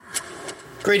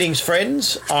Greetings,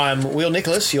 friends. I'm Will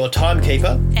Nicholas, your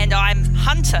timekeeper. And I'm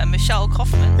Hunter, Michelle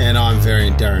Kaufman. And I'm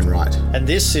Variant Darren Wright. And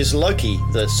this is Loki,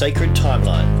 the Sacred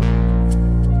Timeline.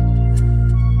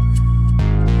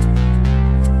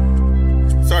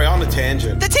 Sorry, on a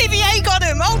tangent. The TVA got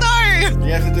him! Oh no!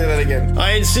 You have to do that again.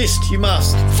 I insist, you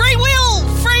must. Free will!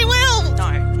 Free will! No.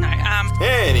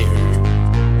 Anywho.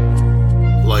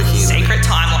 Loki. Sacred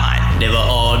Timeline. Never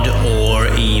odd or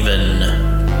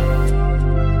even.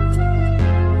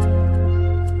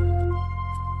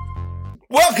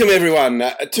 Welcome, everyone,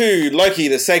 to Loki,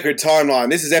 the Sacred Timeline.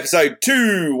 This is episode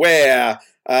 2, where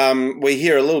we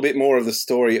hear a little bit more of the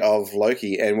story of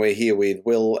Loki, and we're here with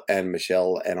Will and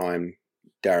Michelle, and I'm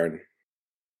Darren.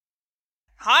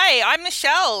 Hi, I'm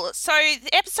Michelle. So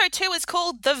episode 2 is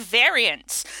called The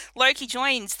Variant. Loki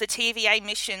joins the TVA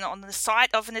mission on the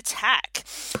site of an attack.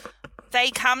 They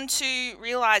come to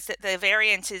realise that the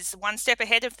Variant is one step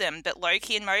ahead of them, but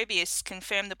Loki and Mobius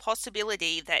confirm the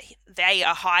possibility that they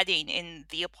are hiding in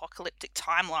the apocalyptic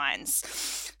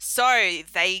timelines. So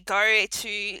they go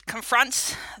to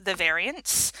confront the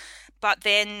Variant, but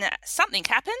then something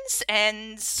happens,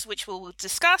 and which we'll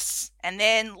discuss, and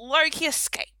then Loki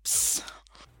escapes.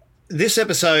 This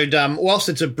episode, whilst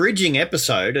it's a bridging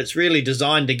episode, it's really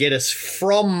designed to get us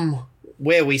from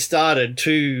where we started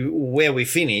to where we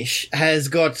finish, has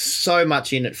got so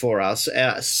much in it for us,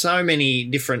 so many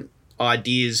different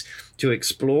ideas to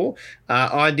explore,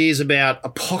 ideas about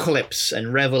apocalypse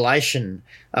and revelation,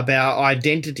 about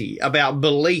identity, about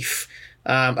belief,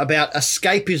 about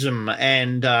escapism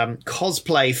and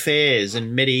cosplay fairs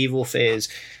and medieval fairs.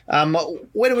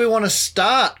 Where do we want to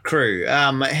start, crew?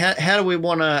 How do we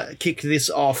want to kick this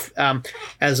off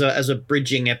as a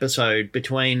bridging episode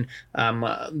between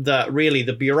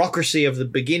the bureaucracy of the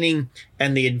beginning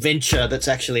and the adventure that's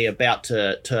actually about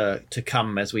to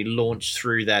come as we launch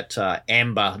through that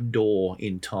amber door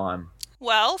in time?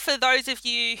 Well, for those of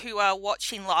you who are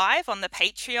watching live on the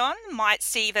Patreon, might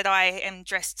see that I am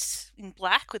dressed in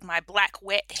black with my black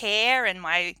wet hair and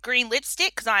my green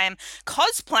lipstick because I am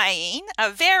cosplaying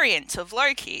a variant of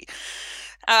Loki.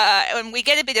 And we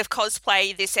get a bit of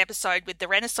cosplay this episode with the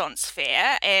Renaissance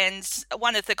Fair, and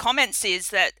one of the comments is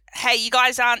that, hey, you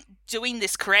guys aren't doing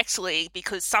this correctly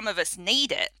because some of us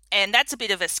need it. And that's a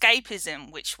bit of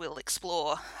escapism, which we'll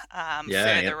explore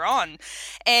further on.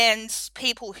 And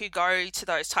people who go to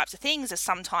those types of things are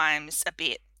sometimes a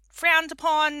bit frowned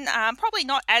upon, probably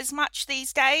not as much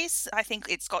these days. I think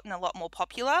it's gotten a lot more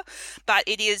popular, but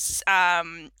it is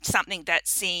something that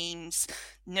seems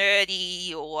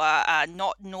nerdy or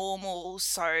not normal,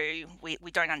 so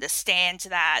we don't understand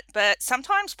that. But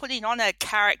sometimes putting on a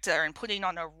character and putting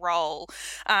on a role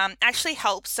actually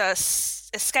helps us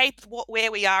escape where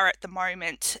we are at the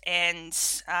moment, and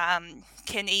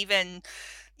can even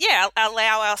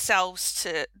allow ourselves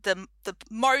to the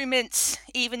moment,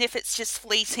 even if it's just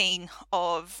fleeting,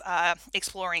 of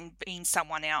exploring being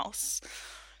someone else.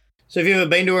 So have you ever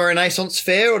been to a Renaissance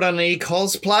fair or done any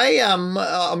cosplay?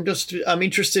 I'm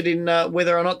interested in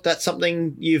whether or not that's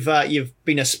something you've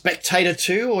been a spectator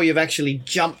to or you've actually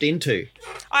jumped into.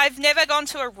 I've never gone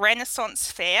to a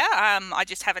Renaissance fair. I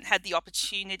just haven't had the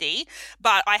opportunity,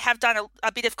 but I have done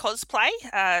a bit of cosplay,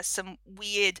 some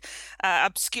weird,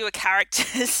 obscure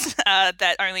characters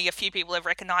that only a few people have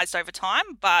recognised over time.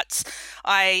 But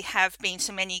I have been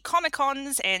to many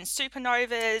Comic-Cons and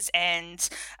Supernovas and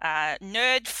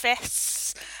nerd fests,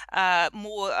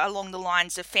 more along the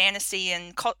lines of fantasy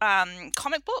and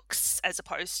comic books as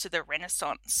opposed to the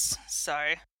Renaissance. So,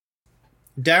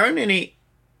 Darren,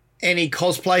 any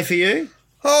cosplay for you?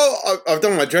 Oh, I've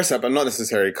done my dress up, but not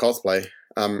necessarily cosplay.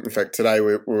 In fact, today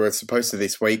we were supposed to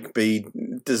this week be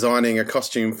designing a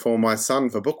costume for my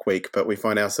son for Book Week, but we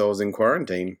find ourselves in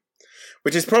quarantine,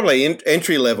 which is probably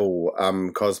entry level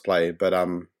cosplay, but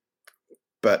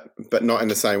not in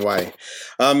the same way.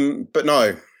 But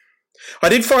no, I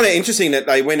did find it interesting that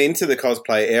they went into the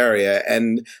cosplay area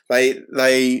and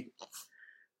they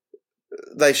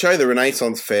show the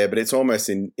Renaissance Fair, but it's almost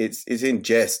it's in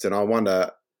jest, and I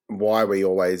wonder why we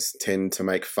always tend to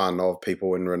make fun of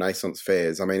people in Renaissance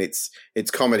fairs. I mean, it's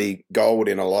comedy gold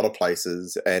in a lot of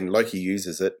places, and Loki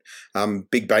uses it.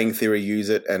 Big Bang Theory use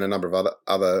it, and a number of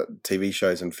other TV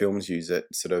shows and films use it,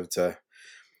 sort of to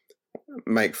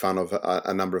make fun of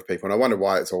a number of people. And I wonder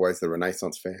why it's always the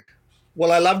Renaissance Fair.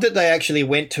 Well, I loved that they actually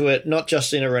went to it not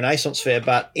just in a Renaissance fair,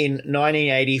 but in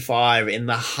 1985, in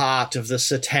the heart of the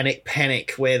Satanic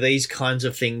Panic, where these kinds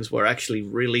of things were actually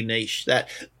really niche.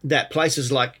 That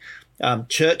places like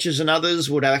churches and others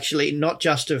would actually not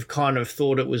just have kind of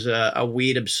thought it was a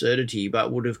weird absurdity,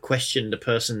 but would have questioned a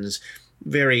person's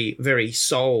very, very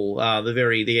soul,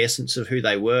 the essence of who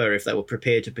they were if they were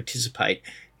prepared to participate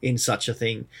in such a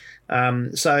thing. So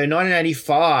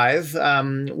 1985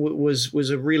 was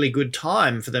a really good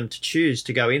time for them to choose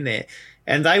to go in there.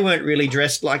 And they weren't really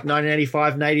dressed like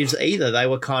 1985 natives either. They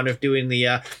were kind of doing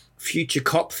the future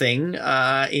cop thing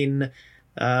in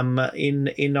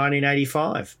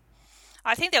 1985.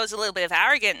 I think there was a little bit of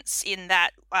arrogance in that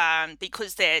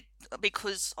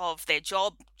because of their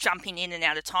job jumping in and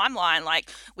out of timeline.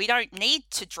 Like, we don't need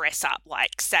to dress up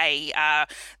like, say,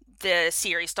 the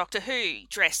series Doctor Who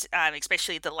dress,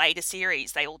 especially the later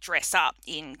series. They all dress up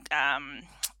in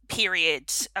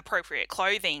period appropriate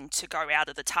clothing to go out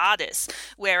of the TARDIS,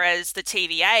 whereas the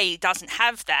TVA doesn't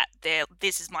have that.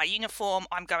 This is my uniform,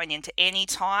 I'm going into any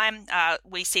time.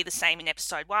 We see the same in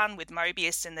episode 1 with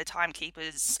Mobius and the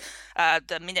Timekeepers,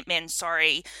 the Minutemen,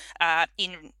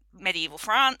 in medieval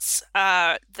France.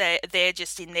 They're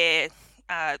just in their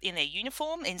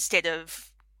uniform instead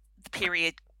of the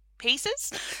period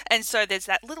pieces, and so there's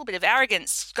that little bit of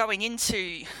arrogance going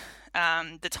into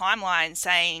the timeline,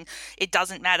 saying it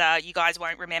doesn't matter, you guys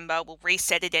won't remember, we'll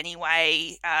reset it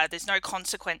anyway, there's no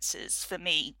consequences for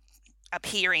me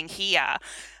appearing here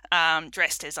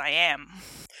dressed as I am.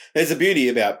 There's a beauty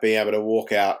about being able to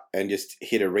walk out and just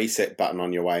hit a reset button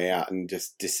on your way out and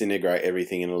just disintegrate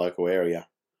everything in a local area,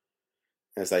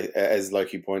 as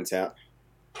Loki points out.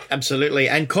 Absolutely.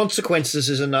 And consequences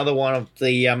is another one of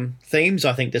the themes,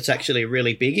 I think, that's actually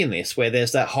really big in this, where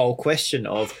there's that whole question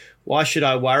of, why should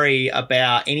I worry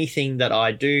about anything that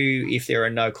I do if there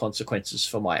are no consequences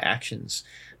for my actions?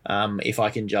 If I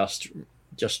can just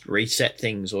reset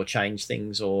things or change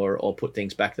things or put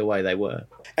things back the way they were.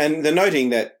 And the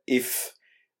noting that if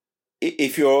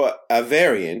you're a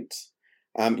variant,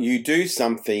 you do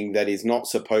something that is not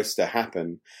supposed to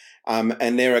happen,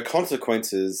 and there are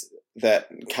consequences that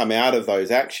come out of those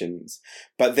actions,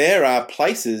 but there are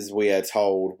places, we are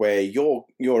told, where your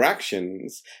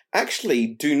actions actually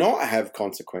do not have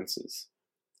consequences,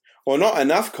 or not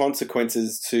enough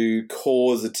consequences to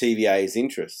cause the TVA's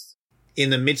interest. In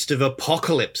the midst of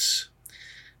apocalypse,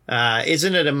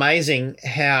 isn't it amazing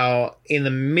how in the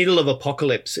middle of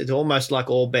apocalypse it's almost like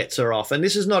all bets are off? And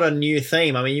this is not a new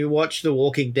theme. I mean, you watch The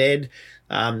Walking Dead,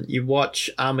 you watch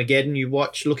Armageddon, you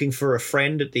watch Looking for a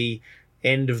Friend at the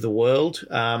end of the world,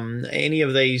 any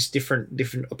of these different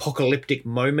apocalyptic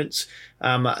moments,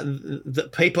 that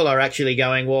people are actually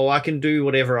going, well, I can do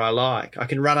whatever I like. I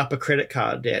can run up a credit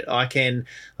card debt. I can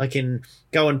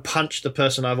go and punch the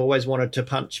person I've always wanted to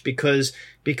punch because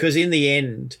in the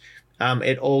end,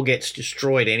 it all gets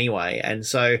destroyed anyway. And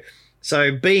so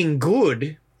being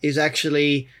good is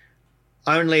actually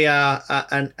only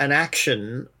an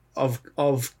action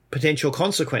of potential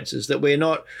consequences that we're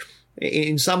not.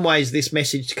 In some ways, this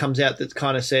message comes out that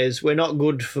kind of says we're not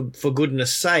good for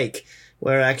goodness sake.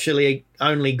 We're actually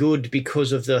only good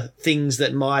because of the things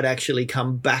that might actually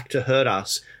come back to hurt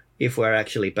us if we're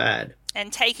actually bad.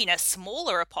 And taking a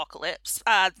smaller apocalypse,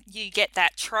 you get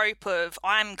that trope of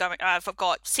I've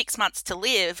got 6 months to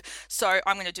live, so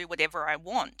I'm going to do whatever I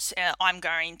want. I'm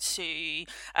going to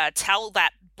tell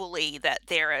that bully that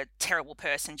they're a terrible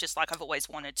person, just like I've always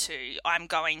wanted to. I'm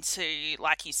going to,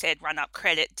 like you said, run up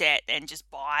credit debt and just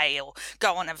buy or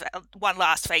go on one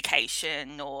last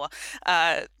vacation or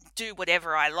do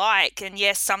whatever I like. And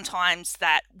yes, sometimes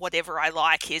that whatever I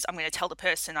like is I'm going to tell the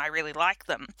person I really like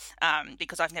them,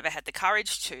 because I've never had the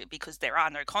courage to, because there are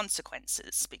no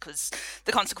consequences, because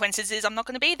the consequences is I'm not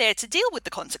going to be there to deal with the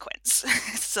consequence.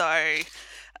 So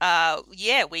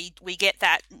we get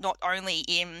that not only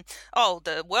in,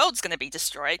 the world's going to be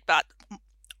destroyed, but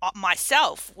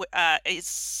myself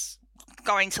is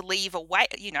going to leave away,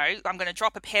 I'm going to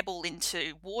drop a pebble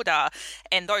into water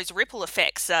and those ripple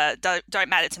effects don't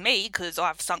matter to me because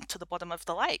I've sunk to the bottom of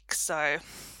the lake. So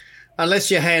unless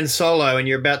you're Han Solo and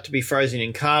you're about to be frozen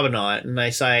in carbonite and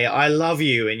they say, I love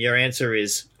you, and your answer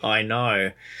is, I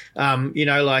know.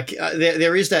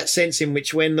 There is that sense in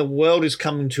which when the world is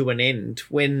coming to an end,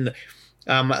 when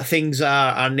things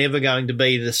are never going to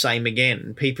be the same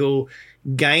again, people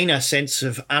gain a sense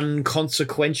of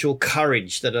unconsequential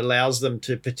courage that allows them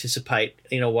to participate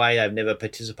in a way they've never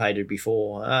participated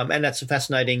before. And that's a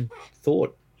fascinating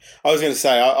thought. I was going to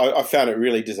say, I found it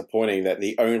really disappointing that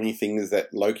the only things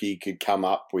that Loki could come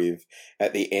up with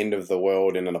at the end of the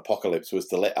world in an apocalypse was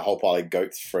to let a whole pile of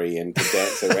goats free and to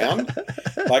dance around.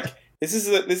 Like, this is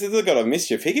the god of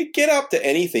mischief. He could get up to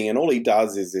anything, and all he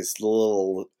does is this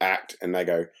little act, and they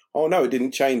go, oh, no, it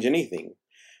didn't change anything.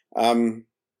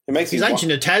 It makes his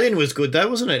ancient Italian was good, though,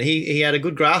 wasn't it? He had a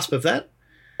good grasp of that.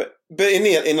 But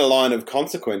in the line of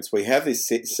consequence, we have this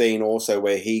scene also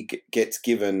where he gets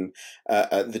given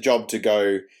the job to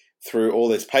go through all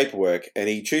this paperwork, and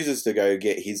he chooses to go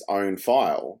get his own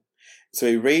file. So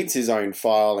he reads his own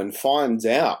file and finds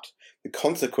out the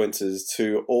consequences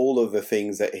to all of the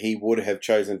things that he would have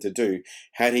chosen to do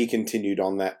had he continued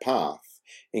on that path,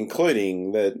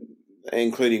 including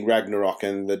Ragnarok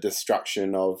and the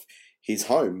destruction of his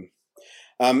home.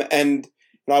 And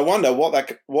I wonder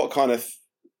what kind of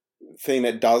thing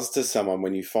it does to someone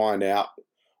when you find out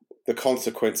the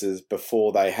consequences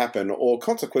before they happen, or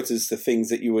consequences to things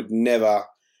that you would never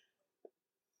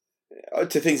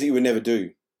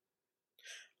do.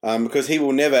 Because he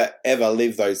will never ever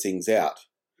live those things out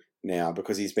now,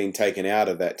 because he's been taken out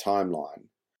of that timeline.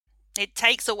 It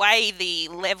takes away the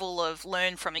level of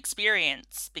learn from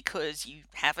experience because you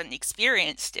haven't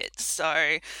experienced it.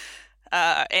 So,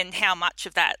 and how much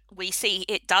of that we see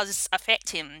it does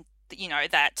affect him. You know,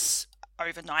 that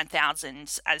over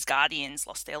 9,000 Asgardians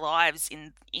lost their lives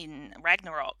in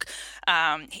Ragnarok.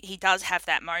 He does have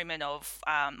that moment of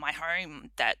my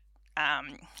home that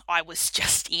I was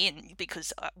just in,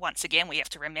 because once again we have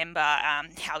to remember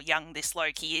how young this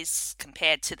Loki is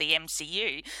compared to the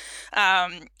MCU.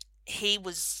 He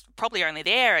was probably only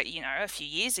there, a few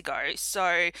years ago.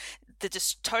 So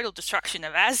the total destruction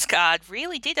of Asgard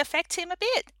really did affect him a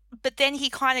bit. But then he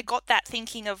kind of got that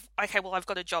thinking of, okay, well, I've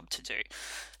got a job to do.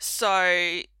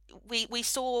 So we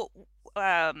saw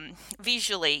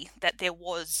visually that there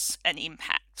was an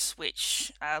impact,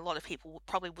 which a lot of people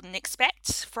probably wouldn't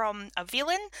expect from a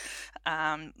villain,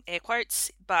 air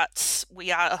quotes, but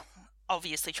we are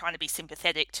obviously trying to be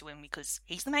sympathetic to him because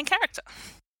he's the main character.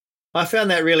 I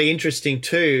found that really interesting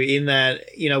too, in that,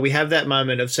 we have that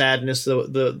moment of sadness,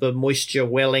 the moisture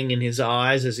welling in his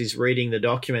eyes as he's reading the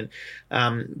document.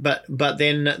 But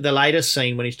then the latest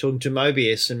scene when he's talking to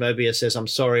Mobius, and Mobius says, "I'm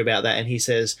sorry about that." And he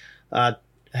says,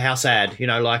 "How sad,"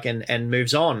 and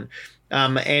moves on.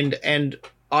 And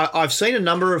I've seen a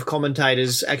number of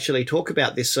commentators actually talk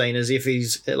about this scene as if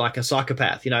he's like a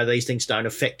psychopath. These things don't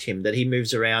affect him, that he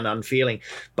moves around unfeeling.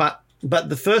 But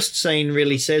the first scene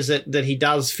really says that he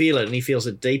does feel it, and he feels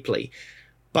it deeply.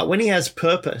 But when he has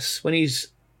purpose, when he's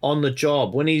on the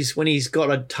job, when he's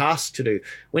got a task to do,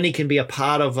 when he can be a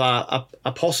part of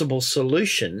a possible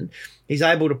solution, he's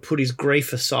able to put his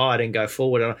grief aside and go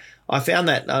forward. And I found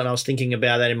that, and I was thinking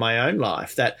about that in my own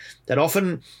life, that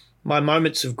often my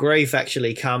moments of grief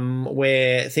actually come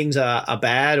where things are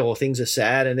bad or things are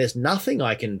sad and there's nothing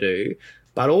I can do.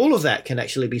 But all of that can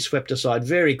actually be swept aside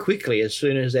very quickly as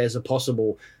soon as there's a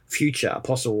possible future, a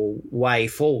possible way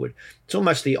forward. It's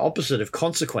almost the opposite of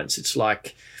consequence. It's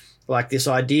like this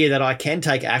idea that I can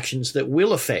take actions that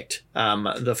will affect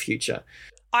the future.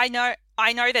 I know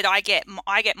that I get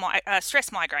my stress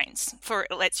migraines, for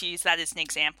let's use that as an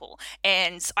example,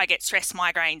 and I get stress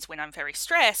migraines when I'm very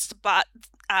stressed, but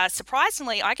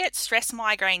surprisingly, I get stress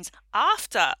migraines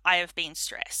after I have been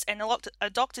stressed, and a lot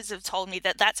of doctors have told me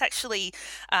that that's actually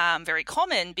very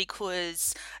common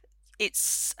because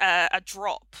it's a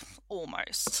drop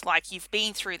almost. Like you've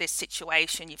been through this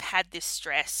situation, you've had this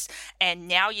stress, and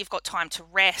now you've got time to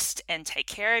rest and take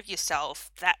care of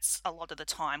yourself. That's a lot of the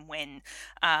time when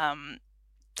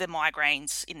the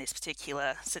migraines in this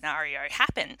particular scenario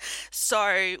happen.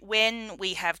 So when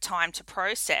we have time to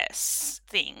process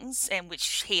things, and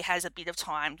which he has a bit of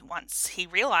time once he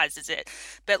realizes it,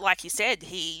 but like you said,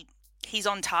 he's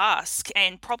on task,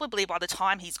 and probably by the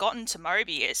time he's gotten to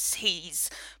Mobius, he's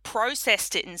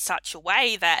processed it in such a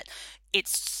way that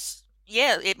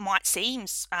it might seem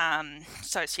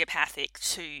sociopathic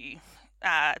to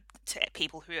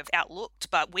people who have outlooked,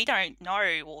 but we don't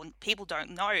know, or people don't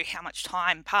know how much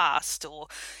time passed or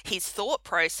his thought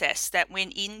process that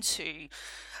went into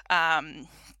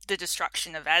the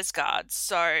destruction of Asgard.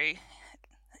 So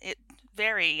it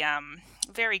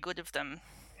very good of them.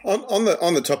 On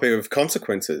the topic of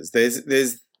consequences,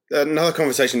 there's another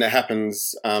conversation that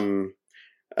happens in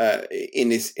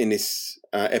this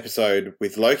episode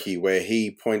with Loki, where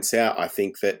he points out, I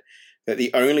think, that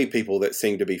the only people that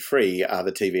seem to be free are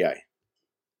the TVA,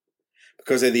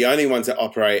 because they're the only ones that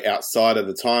operate outside of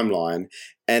the timeline,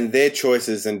 and their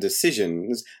choices and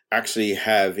decisions actually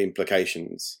have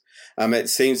implications. It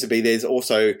seems to be there's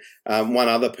also one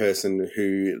other person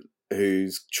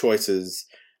whose choices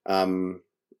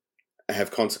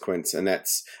have consequence, and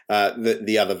that's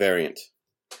the other variant,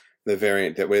 the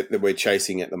variant that we're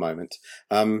chasing at the moment,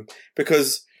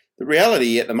 because the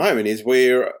reality at the moment is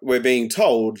we're being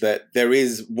told that there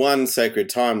is one sacred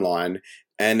timeline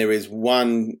and there is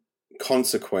one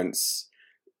consequence,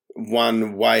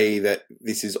 one way that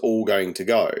this is all going to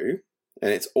go,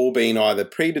 and it's all been either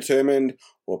predetermined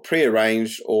or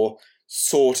prearranged or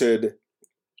sorted.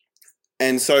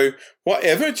 And so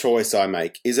whatever choice I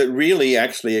make, is it really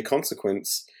actually a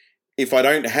consequence if I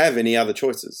don't have any other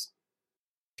choices?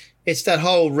 It's that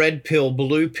whole red pill,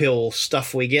 blue pill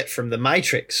stuff we get from the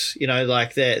Matrix,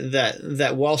 like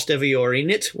that whilst ever you're in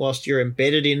it, whilst you're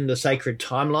embedded in the sacred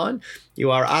timeline,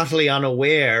 you are utterly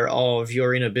unaware of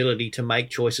your inability to make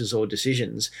choices or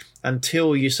decisions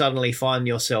until you suddenly find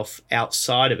yourself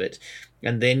outside of it.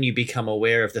 And then you become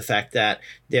aware of the fact that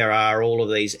there are all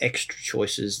of these extra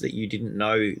choices that you didn't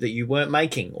know that you weren't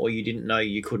making, or you didn't know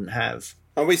you couldn't have.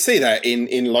 And we see that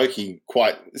in Loki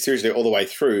quite seriously all the way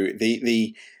through.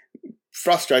 The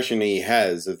frustration he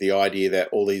has of the idea that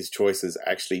all these choices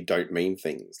actually don't mean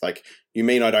things. Like, you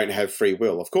mean I don't have free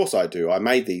will? Of course I do. I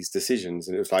made these decisions.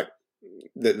 And it was like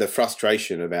the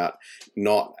frustration about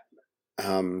not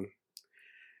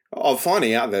of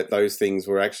finding out that those things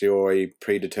were actually already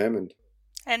predetermined.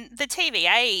 And the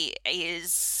TVA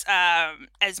is,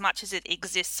 as much as it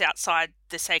exists outside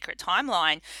the sacred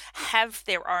timeline, have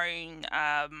their own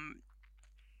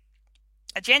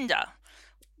agenda.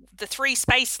 The three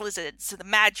space lizards, the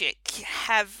magic,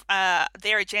 have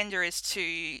their agenda is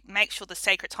to make sure the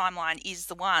sacred timeline is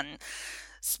the one.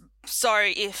 So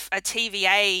if a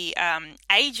TVA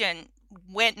agent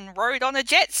went and rode on a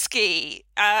jet ski,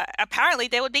 apparently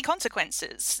there would be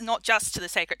consequences, not just to the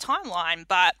sacred timeline,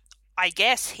 but I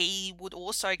guess he would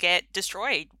also get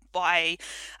destroyed by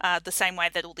the same way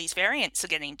that all these variants are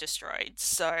getting destroyed.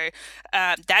 So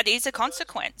that is a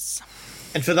consequence.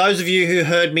 And for those of you who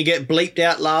heard me get bleeped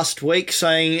out last week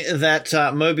saying that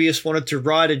Mobius wanted to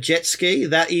ride a jet ski,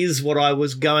 that is what I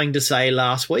was going to say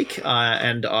last week.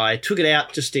 And I took it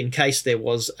out just in case there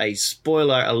was a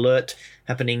spoiler alert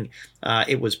happening.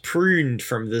 It was pruned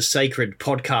from the sacred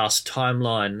podcast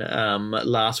timeline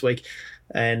last week.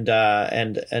 And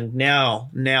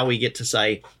now we get to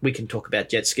say we can talk about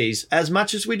jet skis as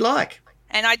much as we'd like.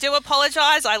 And I do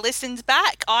apologise. I listened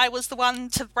back. I was the one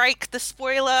to break the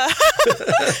spoiler.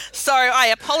 So I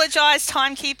apologise,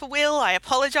 Timekeeper Will. I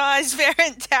apologise,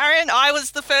 Variant Darren. I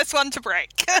was the first one to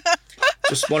break.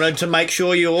 Just wanted to make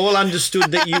sure you all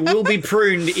understood that you will be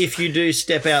pruned if you do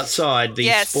step outside the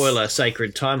spoiler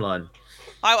sacred timeline.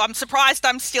 I'm surprised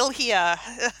I'm still here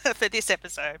for this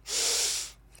episode.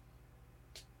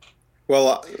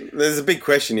 Well, there's a big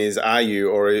question is, are you,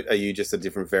 or are you just a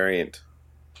different variant?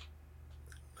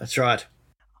 That's right.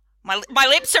 My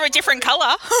lips are a different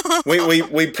colour. we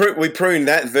pruned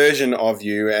that version of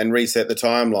you and reset the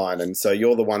timeline, and so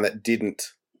you're the one that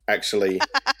didn't actually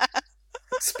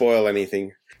spoil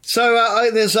anything.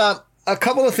 So there's a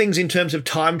couple of things in terms of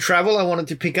time travel I wanted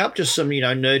to pick up, just some,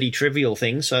 nerdy trivial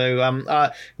things. So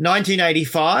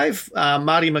 1985,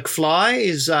 Marty McFly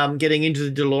is getting into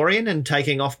the DeLorean and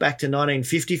taking off back to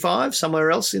 1955,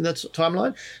 somewhere else in the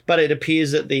timeline. But it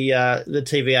appears that the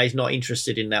TVA is not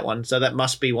interested in that one. So that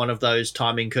must be one of those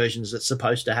time incursions that's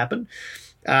supposed to happen.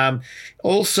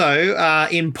 Also,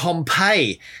 in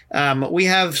Pompeii, we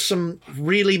have some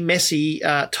really messy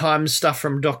time stuff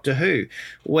from Doctor Who,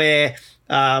 where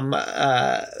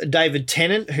David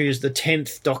Tennant, who's the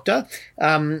 10th Doctor,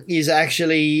 is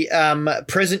actually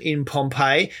present in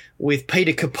Pompeii with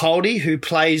Peter Capaldi, who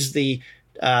plays the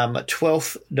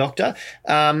 12th Doctor,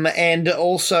 and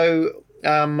also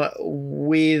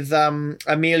with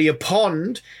Amelia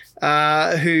Pond,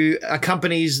 who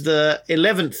accompanies the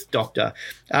 11th Doctor,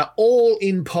 all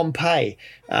in Pompeii.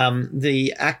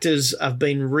 The actors have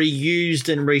been reused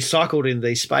and recycled in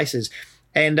these spaces.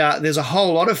 And there's a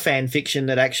whole lot of fan fiction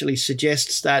that actually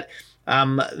suggests that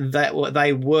that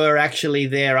they were actually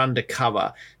there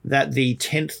undercover, that the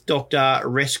 10th Doctor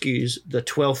rescues the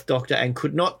 12th Doctor and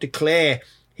could not declare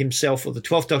himself, or the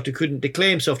 12th Doctor couldn't declare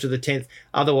himself to the 10th,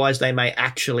 otherwise they may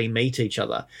actually meet each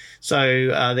other.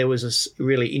 So there was a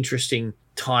really interesting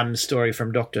time story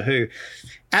from Doctor Who.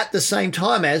 At the same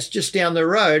time as, just down the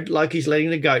road, Loki's letting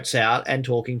the goats out and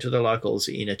talking to the locals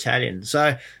in Italian.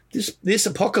 So this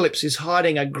apocalypse is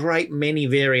hiding a great many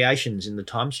variations in the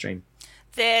time stream.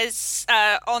 There's,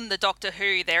 on the Doctor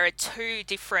Who, there are two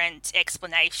different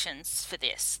explanations for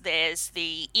this. There's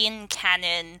the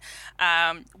in-canon,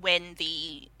 when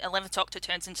the 11th Doctor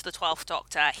turns into the 12th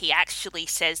Doctor, he actually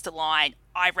says the line,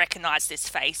 "I recognise this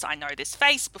face, I know this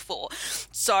face before."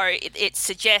 So it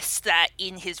suggests that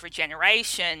in his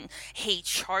regeneration, he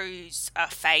chose a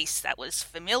face that was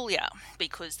familiar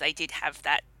because they did have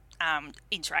that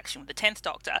interaction with the 10th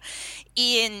Doctor.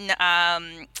 In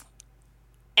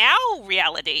our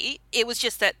reality, it was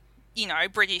just that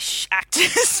British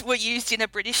actors were used in a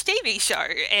British TV show,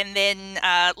 and then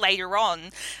later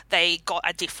on they got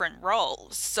a different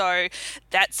roles. So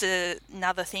that's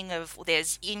another thing of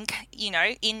there's in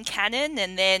canon,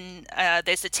 and then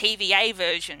there's the TVA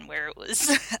version where it was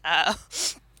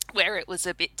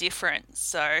a bit different.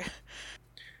 So.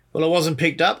 Well, it wasn't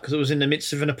picked up because it was in the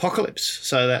midst of an apocalypse.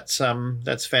 So that's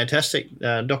fantastic.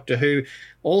 Doctor Who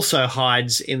also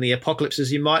hides in the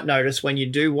apocalypses. You might notice when you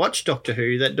do watch Doctor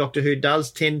Who that Doctor Who does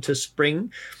tend to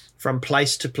spring from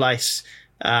place to place,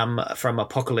 from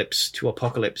apocalypse to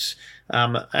apocalypse,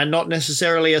 and not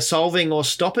necessarily a solving or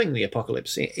stopping the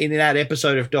apocalypse. In that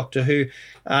episode of Doctor Who,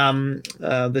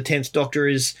 the 10th Doctor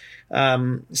is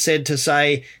said to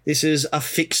say this is a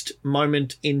fixed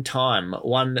moment in time,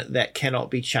 one that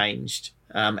cannot be changed,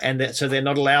 so they're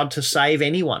not allowed to save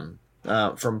anyone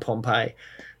from Pompeii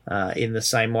in the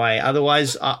same way.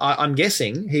 Otherwise, I'm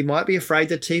guessing he might be afraid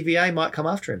that TVA might come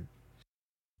after him.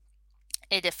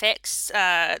 It affects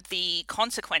the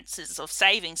consequences of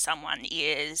saving someone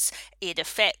is it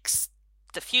affects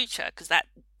the future, because that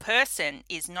person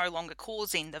is no longer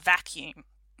causing the vacuum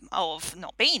of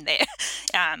not being there,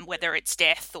 whether it's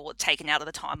death or taken out of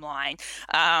the timeline.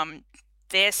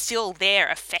 They're still there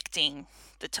affecting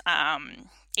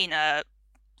in a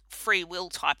free will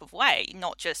type of way,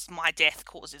 not just my death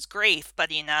causes grief,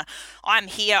 but in a I'm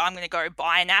here, I'm going to go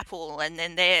buy an apple, and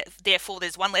then therefore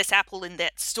there's one less apple in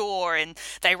that store, and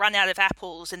they run out of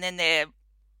apples, and then they're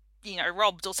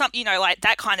robbed or something, like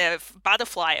that kind of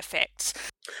butterfly effect.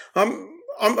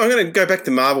 I'm going to go back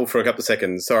to Marvel for a couple of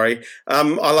seconds. Sorry, I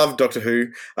love Doctor Who,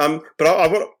 but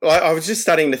I was just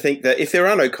starting to think that if there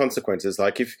are no consequences,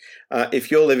 like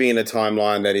if you're living in a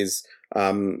timeline that is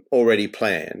already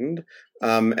planned,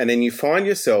 and then you find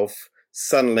yourself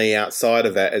suddenly outside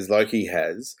of that, as Loki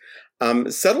has,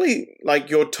 suddenly like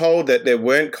you're told that there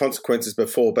weren't consequences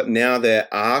before, but now there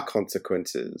are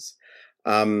consequences.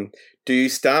 Do you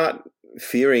start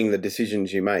fearing the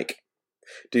decisions you make?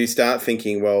 Do you start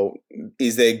thinking, well,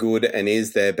 is there good and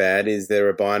is there bad? Is there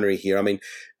a binary here? I mean,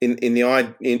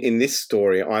 in this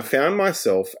story, I found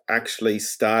myself actually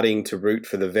starting to root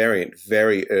for the variant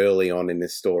very early on in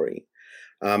this story.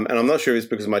 And I'm not sure if it's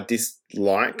because of my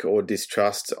dislike or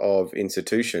distrust of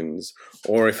institutions,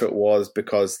 or if it was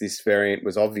because this variant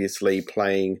was obviously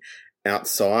playing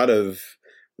outside of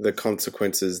the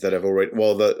consequences that have already,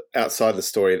 outside the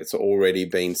story that's already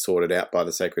been sorted out by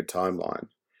the sacred timeline.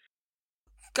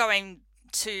 Going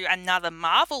to another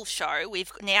Marvel show,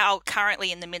 we've now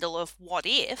currently in the middle of What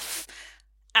If,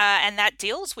 and that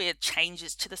deals with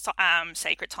changes to the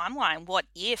sacred timeline. What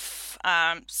if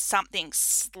something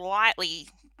slightly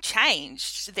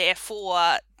changed,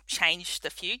 therefore changed the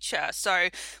future? So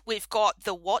we've got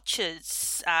the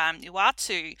Watchers,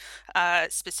 Uatu,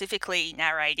 specifically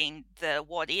narrating the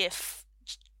What If,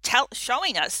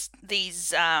 showing us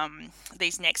these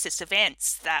Nexus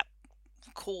events that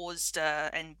caused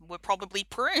and were probably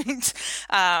pruned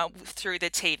through the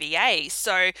TVA.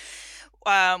 So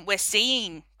we're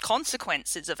seeing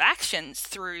consequences of actions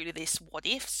through this What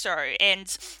If show,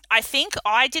 and I think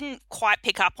I didn't quite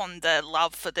pick up on the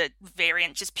love for the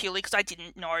variant just purely because I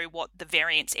didn't know what the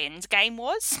variant's end game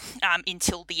was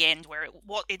until the end, where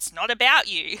it's not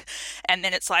about you, and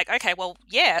then it's like, okay, well,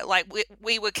 yeah, like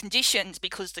we were conditioned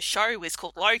because the show is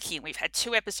called Loki and we've had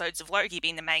 2 episodes of Loki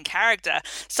being the main character.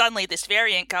 Suddenly this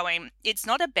variant going, it's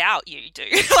not about you,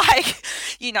 dude. Like,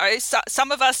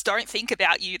 some of us don't think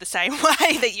about you the same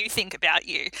way that you think about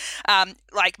you.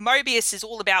 Like Mobius is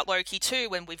all about Loki too,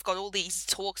 when we've got all these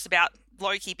talks about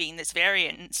Loki being this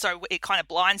variant, so it kind of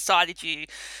blindsided you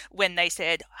when they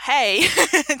said, hey,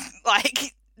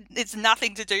 like it's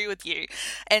nothing to do with you.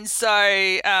 And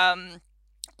so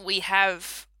we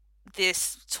have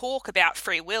this talk about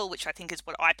free will, which I think is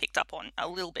what I picked up on a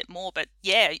little bit more. But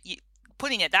yeah,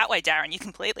 putting it that way, Darren, you're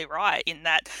completely right in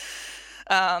that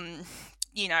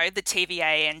the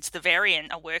TVA and the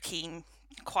variant are working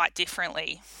quite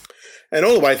differently. And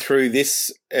all the way through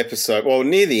this episode, well,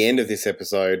 near the end of this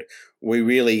episode, we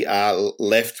really are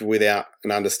left without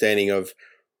an understanding of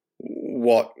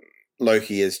what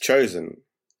Loki has chosen.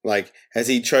 Like, has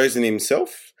he chosen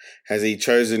himself? Has he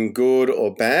chosen good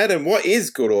or bad? And what is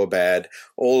good or bad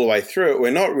all the way through it?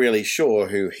 We're not really sure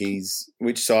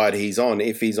which side he's on,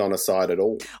 if he's on a side at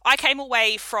all. I came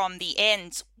away from the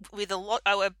end with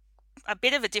a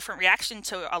bit of a different reaction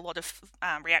to a lot of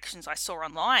reactions I saw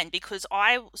online, because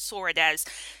I saw it as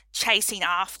chasing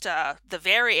after the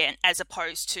variant as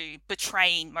opposed to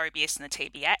betraying Mobius and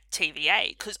the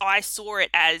TVA, because I saw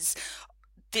it as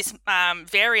this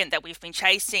variant that we've been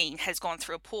chasing has gone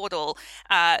through a portal.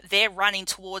 They're running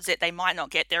towards it. They might not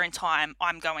get there in time.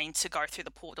 I'm going to go through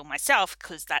the portal myself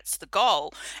because that's the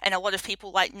goal. And a lot of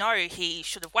people no, he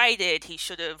should have waited. He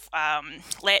should have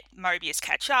let Mobius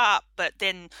catch up. But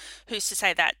then who's to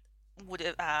say that would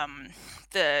have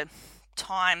the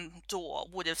time door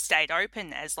would have stayed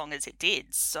open as long as it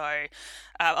did? So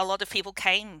a lot of people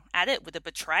came at it with a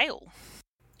betrayal.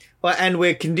 Well, and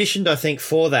we're conditioned, I think,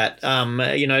 for that.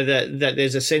 That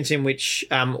there's a sense in which,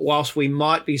 whilst we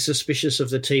might be suspicious of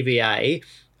the TVA,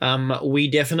 we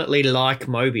definitely like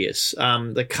Mobius.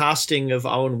 The casting of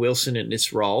Owen Wilson in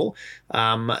this role,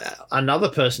 another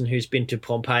person who's been to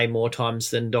Pompeii more times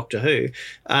than Doctor Who,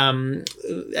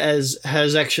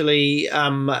 has actually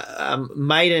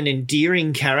made an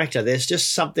endearing character. There's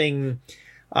just something,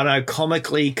 I don't know,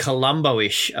 comically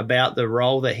Columbo-ish about the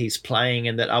role that he's playing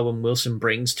and that Owen Wilson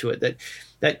brings to it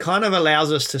that kind of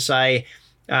allows us to say,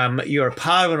 you're a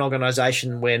part of an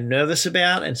organisation we're nervous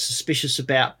about and suspicious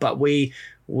about, but we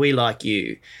like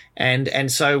you.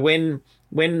 And so when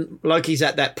Loki's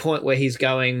at that point where he's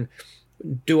going,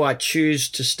 do I choose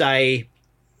to stay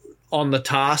on the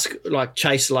task, like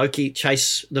chase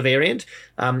the variant,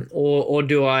 or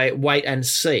do I wait and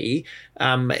see?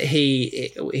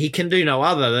 He can do no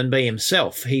other than be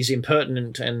himself. He's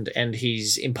impertinent and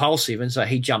he's impulsive, and so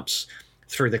he jumps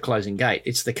through the closing gate.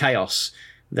 It's the chaos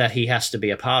that he has to be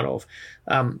a part of.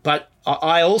 But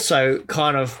I also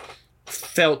kind of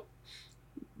felt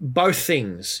both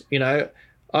things,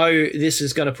 this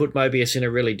is going to put Mobius in a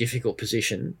really difficult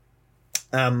position.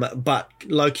 But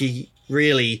Loki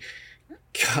really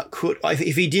could,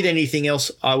 if he did anything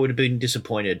else, I would have been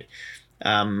disappointed.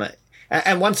 And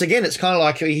once again, it's kind of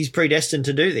like he's predestined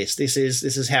to do this. This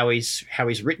is how he's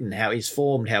written, how he's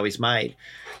formed, how he's made.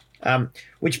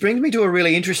 Which brings me to a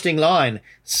really interesting line.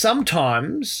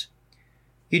 Sometimes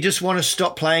you just want to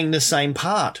stop playing the same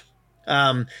part.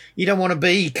 You don't want to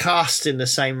be cast in the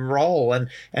same role,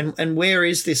 and where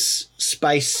is this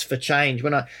space for change?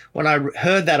 When I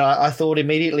heard that, I thought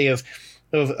immediately of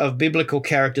biblical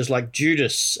characters like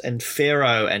Judas and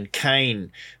Pharaoh and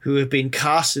Cain, who have been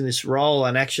cast in this role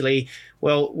and actually,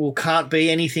 can't be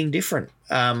anything different.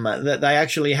 That they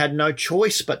actually had no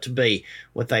choice but to be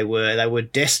what they were. They were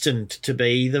destined to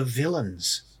be the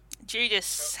villains.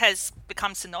 Judas has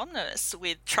become synonymous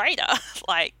with traitor.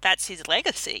 That's his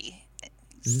legacy.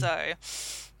 So,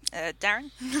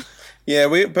 Darren? Yeah,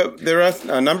 but there are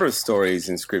a number of stories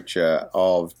in Scripture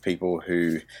of people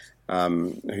who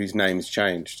whose names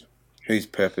changed, whose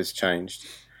purpose changed.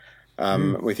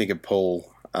 We think of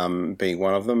Paul being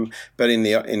one of them, but in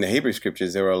the Hebrew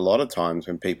Scriptures, there were a lot of times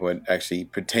when people had actually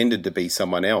pretended to be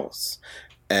someone else,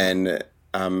 and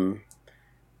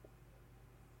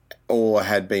or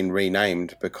had been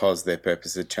renamed because their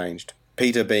purpose had changed.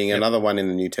 Peter being another one in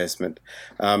the New Testament.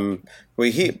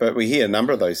 We hear a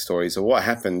number of those stories of what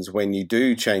happens when you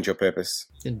do change your purpose.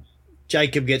 And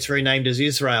Jacob gets renamed as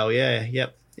Israel. Yeah.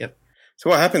 Yep. So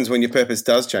what happens when your purpose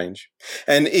does change?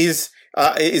 And is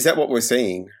that what we're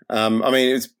seeing?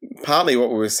 It's partly what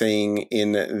we were seeing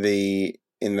in the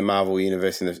Marvel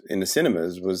universe in the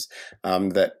cinemas was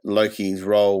that Loki's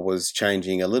role was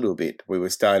changing a little bit. We were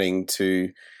starting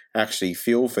to actually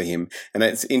feel for him, and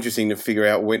it's interesting to figure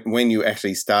out when you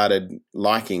actually started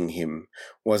liking him.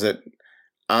 Was it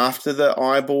after the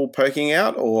eyeball poking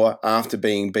out, or after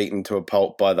being beaten to a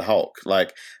pulp by the Hulk?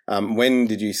 When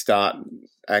did you start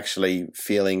actually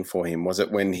feeling for him? Was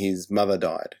it when his mother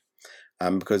died?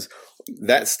 Because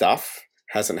that stuff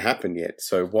hasn't happened yet.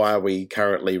 So why are we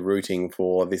currently rooting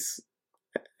for this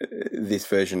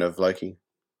version of Loki?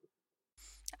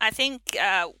 I think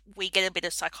we get a bit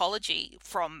of psychology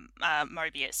from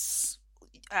Mobius,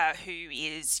 who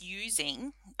is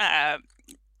using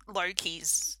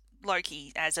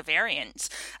Loki as a variant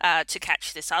to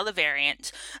catch this other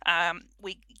variant.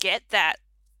 We get that.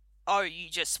 Oh, you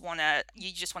just want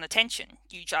attention.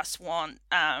 You just want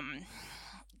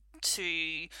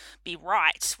to be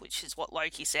right, which is what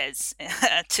Loki says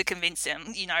to convince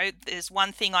him. There's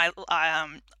one thing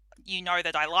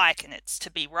that I like, and it's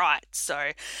to be right.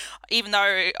 So even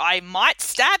though I might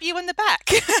stab you in the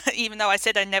back, even though I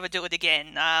said I'd never do it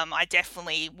again, I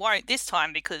definitely won't this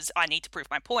time because I need to prove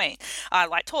my point. I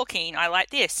like talking. I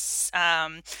like this.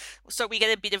 So we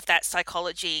get a bit of that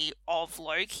psychology of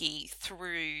Loki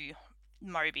through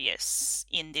Mobius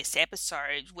in this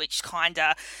episode, which kind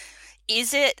of,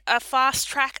 is it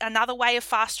another way of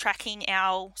fast tracking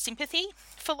our sympathy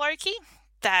for Loki?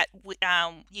 That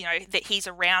that he's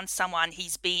around someone,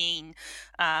 he's being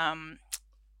I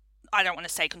don't want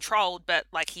to say controlled, but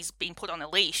he's been put on a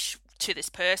leash to this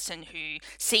person who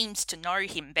seems to know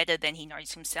him better than he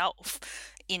knows himself,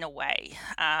 in a way.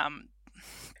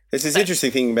 There's this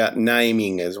interesting thing about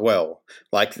naming as well.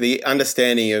 Like, the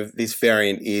understanding of this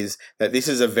variant is that this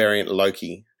is a variant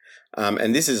Loki,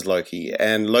 and this is Loki.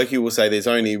 And Loki will say there's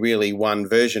only really one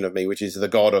version of me, which is the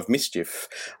god of mischief.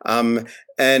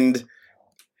 And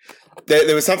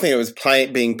there was something that was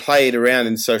being played around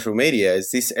in social media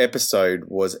as this episode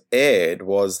was aired,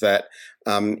 was that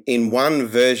in one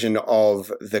version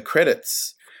of the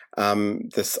credits, I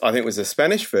think it was the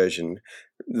Spanish version,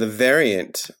 the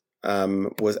variant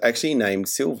was actually named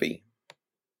Sylvie.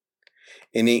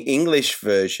 In the English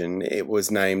version, it was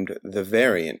named the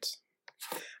variant.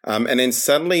 And then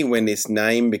suddenly, when this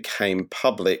name became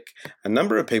public, a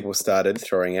number of people started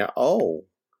throwing out,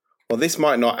 well, this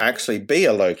might not actually be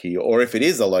a Loki, or if it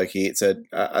is a Loki, it's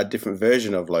a different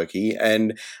version of Loki.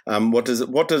 And what does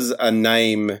a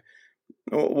name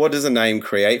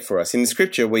create for us? In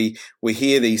Scripture, we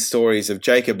hear these stories of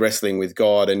Jacob wrestling with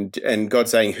God and God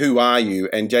saying, "Who are you?"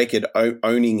 and Jacob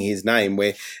owning his name,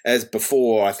 whereas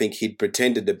before, I think he'd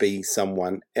pretended to be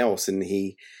someone else, and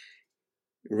he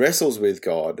wrestles with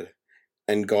God,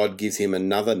 and God gives him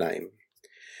another name.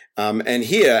 And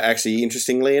here, actually,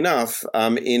 interestingly enough,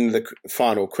 in the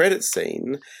final credits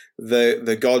scene,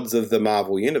 the gods of the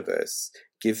Marvel Universe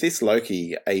give this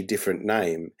Loki a different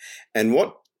name. And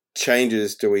what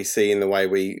changes do we see in the way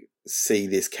we see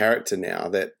this character now?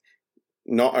 That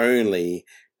not only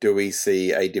do we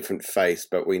see a different face,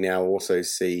 but we now also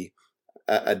see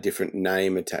a different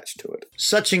name attached to it.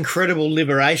 Such incredible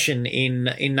liberation in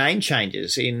name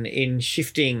changes, in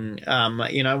shifting.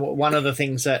 One of the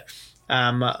things that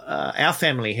our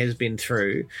family has been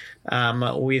through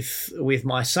with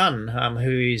my son,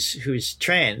 who's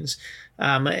trans,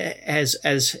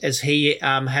 as he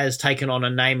has taken on a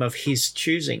name of his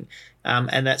choosing,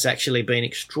 and that's actually been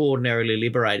extraordinarily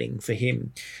liberating for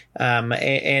him.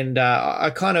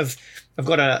 I've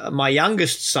got my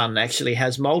youngest son actually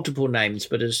has multiple names,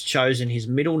 but has chosen his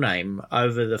middle name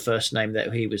over the first name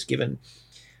that he was given.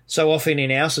 So often in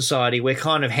our society, we're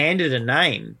kind of handed a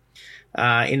name,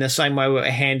 in the same way we're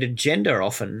handed gender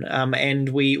often, and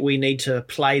we need to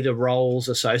play the roles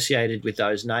associated with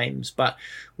those names. But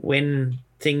when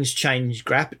things change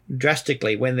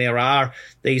drastically, when there are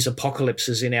these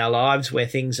apocalypses in our lives where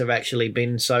things have actually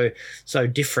been so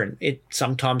different, it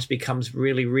sometimes becomes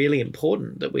really, really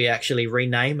important that we actually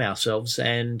rename ourselves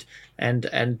and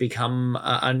become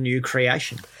a new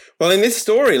creation. Well, in this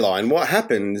storyline, what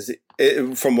happens,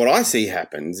 from what I see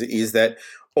happens, is that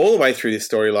all the way through this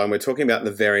storyline, we're talking about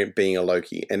the variant being a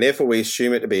Loki, and therefore we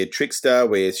assume it to be a trickster,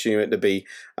 we assume it to be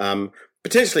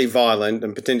potentially violent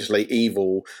and potentially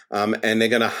evil, and they're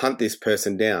going to hunt this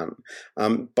person down.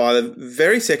 By the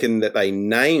very second that they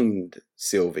named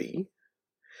Sylvie,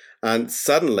 and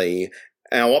suddenly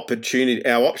our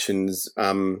options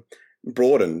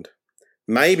broadened.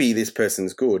 Maybe this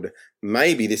person's good.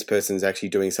 Maybe this person's actually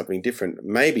doing something different.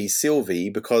 Maybe Sylvie,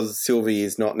 because Sylvie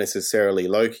is not necessarily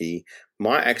Loki,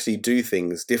 might actually do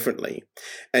things differently.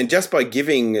 And just by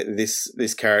giving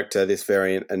this character, this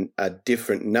variant, a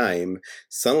different name,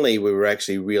 suddenly we were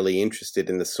actually really interested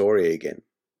in the story again.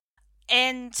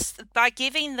 And by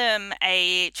giving them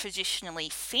a traditionally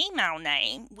female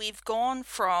name, we've gone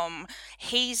from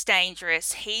he's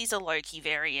dangerous, he's a Loki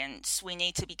variant, we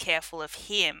need to be careful of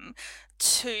him,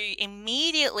 to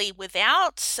immediately,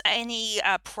 without any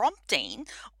prompting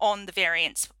on the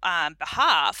variant's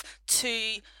behalf,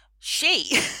 to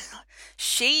she's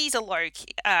a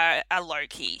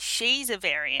Loki, she's a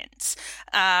variant.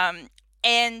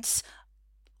 And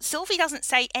Sylvie doesn't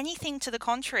say anything to the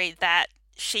contrary that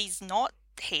she's not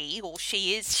he or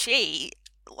she is she.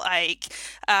 Like,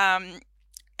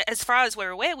 as far as we're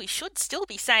aware, we should still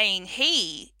be saying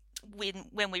he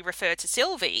when we refer to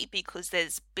Sylvie, because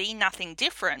there's been nothing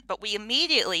different, but we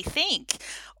immediately think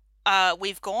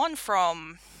we've gone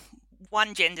from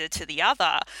one gender to the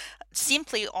other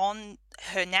simply on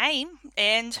her name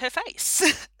and her face.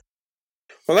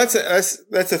 Well, that's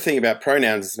the thing about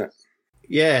pronouns, isn't it?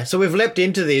 Yeah, so we've leapt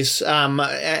into this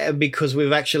because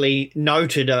we've actually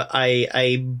noted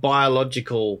a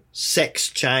biological sex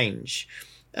change.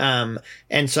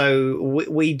 And so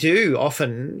we do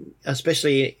often,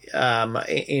 especially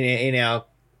in our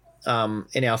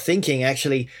thinking,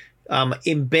 actually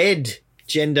embed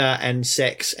gender and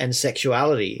sex and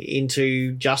sexuality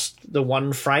into just the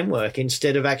one framework,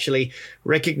 instead of actually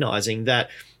recognizing that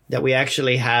we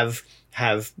actually have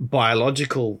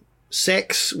biological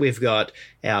sex, we've got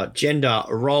our gender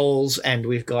roles, and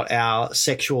we've got our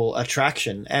sexual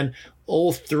attraction. And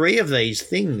all three of these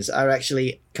things are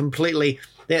actually completely,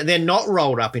 they're not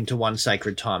rolled up into one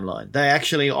sacred timeline. They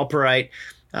actually operate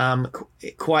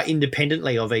quite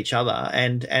independently of each other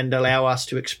and allow us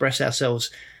to express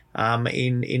ourselves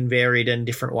in varied and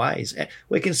different ways.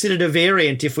 We're considered a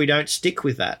variant if we don't stick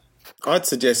with that. I'd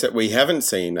suggest that we haven't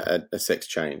seen a sex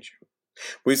change.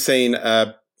 We've seen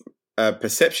a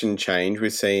perception change.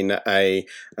 We've seen an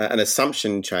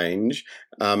assumption change,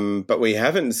 but we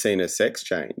haven't seen a sex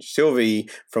change. Sylvie,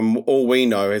 from all we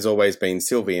know, has always been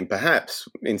Sylvie, and perhaps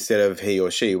instead of he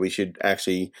or she, we should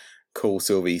actually call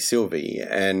Sylvie Sylvie,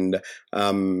 and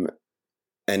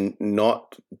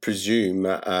not presume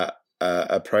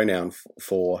a pronoun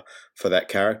for that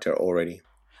character already.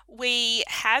 We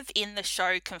have in the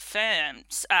show confirmed,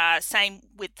 same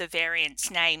with the variant's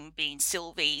name being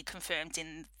Sylvie, confirmed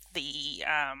in the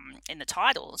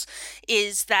titles,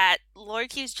 is that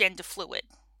Loki is gender fluid.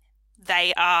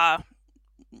 They are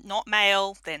not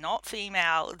male, they're not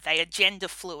female, they are gender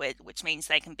fluid, which means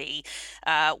they can be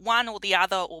one or the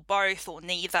other or both or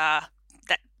neither,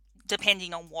 that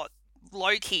depending on what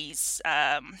Loki's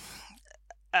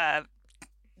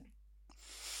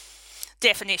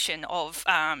definition of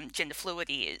gender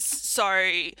fluidity is.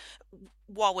 So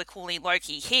while we're calling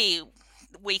Loki he,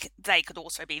 they could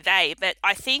also be they. But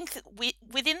I think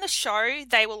within the show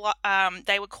they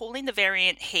were calling the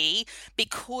variant he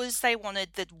because they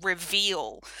wanted the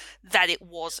reveal that it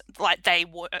was like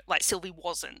Sylvie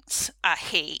wasn't a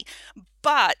he.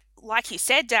 But like you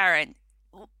said, Darren,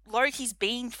 Loki's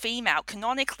been female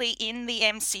canonically in the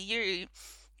MCU.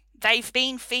 They've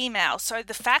been female, so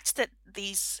the fact that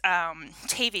these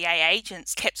TVA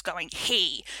agents kept going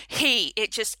he,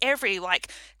 it just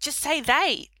just say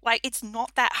they. Like, it's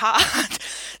not that hard.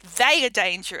 They are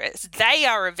dangerous. They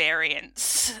are a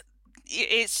variance.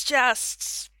 It's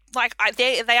just like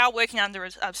they are working under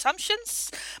assumptions,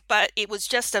 but it was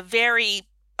just a very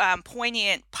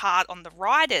poignant part on the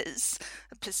writer's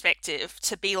perspective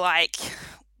to be like,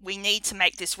 we need to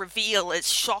make this reveal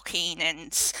as shocking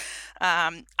and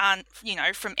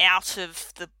from out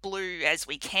of the blue as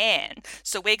we can.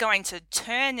 So we're going to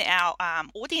turn our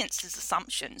audience's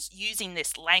assumptions using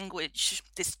this language,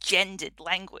 this gendered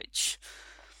language.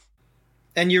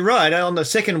 And you're right. On the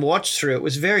second watch through, it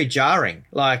was very jarring.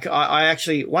 Like I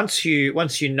actually, once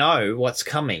you know what's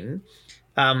coming,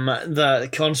 the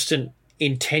constant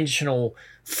intentional,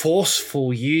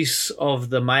 forceful use of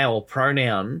the male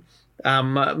pronoun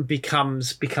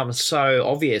becomes so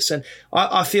obvious. And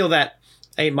I feel that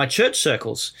in my church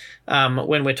circles,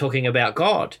 when we're talking about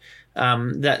God,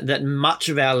 that much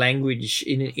of our language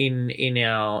in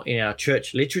our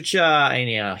church literature,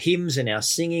 in our hymns, in our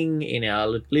singing, in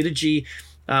our liturgy,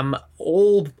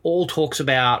 all talks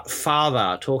about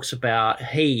Father, talks about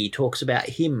He, talks about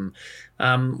Him,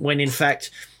 when in fact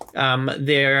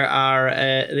there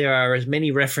are as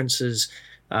many references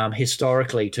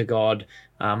historically to God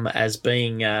as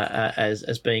being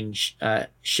as being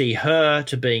she, her,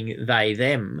 to being they,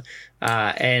 them,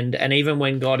 and even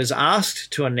when God is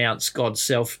asked to announce God's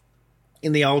self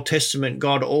in the Old Testament,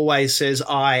 God always says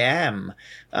 "I am,"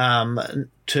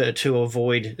 to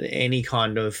avoid any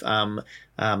kind of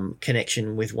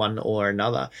connection with one or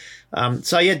another.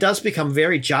 So yeah, it does become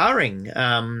very jarring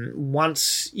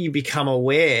once you become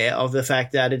aware of the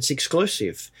fact that it's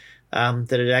exclusive,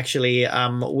 that it actually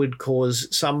would cause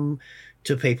some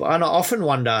to people. And I often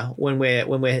wonder when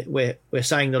we're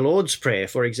saying the Lord's Prayer,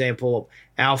 for example,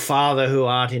 "Our Father who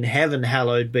art in heaven,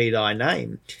 hallowed be thy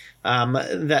name,"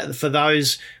 that for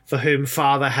those for whom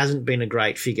Father hasn't been a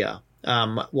great figure,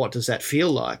 what does that feel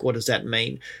like? What does that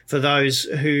mean? For those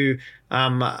who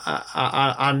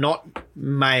are not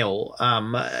male,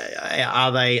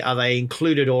 are they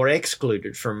included or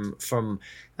excluded from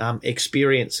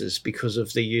experiences because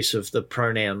of the use of the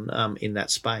pronoun in that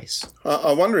space?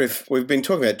 I wonder if we've been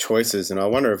talking about choices, and I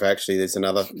wonder if actually there's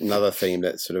another theme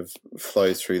that sort of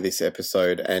flows through this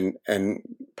episode and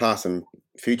past and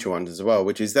future ones as well,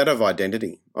 which is that of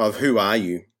identity, of who are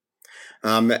you.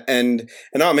 And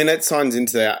I mean, that signs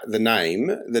into the name.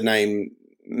 The name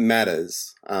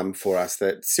matters for us.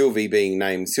 That Sylvie being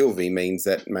named Sylvie means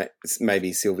that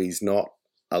maybe Sylvie's not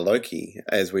a Loki,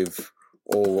 as we've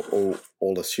all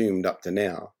assumed up to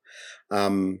now,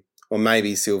 or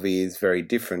maybe Sylvie is very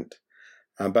different.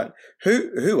 But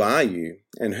who are you,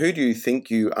 and who do you think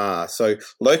you are? So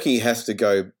Loki has to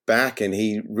go back and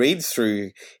he reads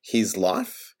through his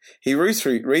life. He reads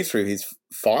through his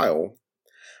file,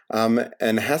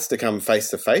 and has to come face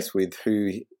to face with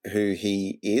who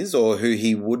he is or who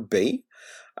he would be.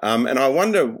 And I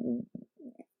wonder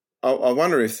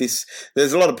if this.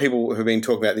 There's a lot of people who've been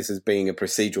talking about this as being a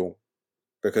procedural.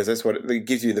 because that's what it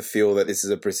gives you, the feel that this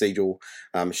is a procedural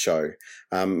show,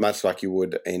 much like you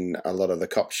would in a lot of the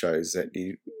cop shows that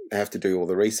you have to do all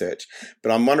the research.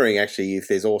 But I'm wondering actually if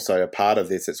there's also a part of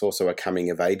this, it's also a coming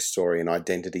of age story, an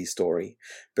identity story,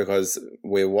 because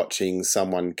we're watching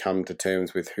someone come to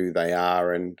terms with who they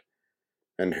are and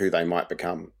who they might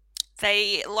become.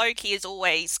 Loki is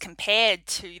always compared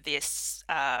to this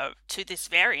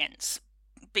variance.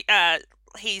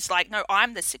 He's like, no,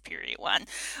 I'm the superior one.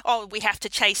 Oh, we have to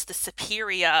chase the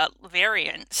superior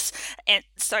variance, and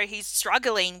so he's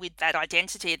struggling with that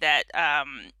identity that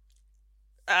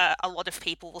a lot of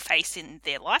people will face in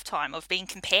their lifetime of being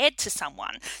compared to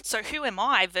someone. So who am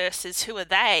I versus who are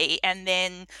they? And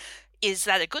then, is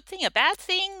that a good thing, a bad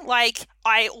thing? Like,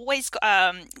 I always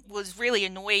was really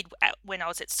annoyed when I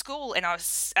was at school and I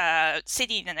was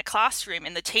sitting in a classroom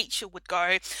and the teacher would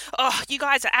go, oh, you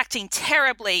guys are acting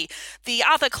terribly. The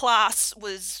other class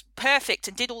was perfect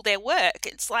and did all their work.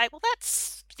 It's like, well,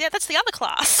 that's the other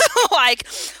class. Like,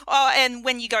 oh, and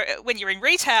when you're in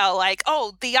retail, like,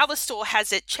 oh, the other store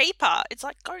has it cheaper. It's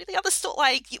like, go to the other store.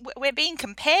 Like, we're being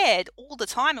compared all the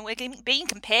time, and we're being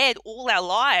compared all our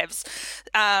lives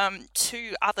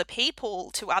to other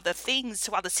people, to other things,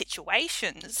 to other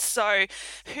situations. So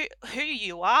who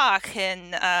you are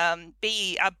can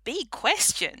be a big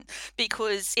question,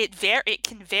 because it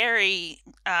can vary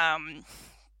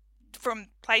from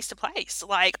place to place.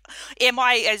 Like, am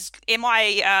I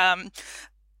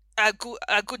a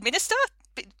good minister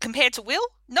compared to Will?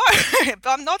 No,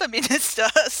 I'm not a minister.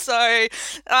 So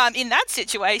in that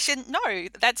situation, no,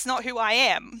 that's not who I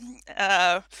am.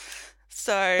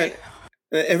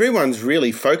 Everyone's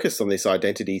really focused on this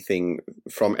identity thing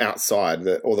from outside.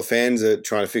 All the fans are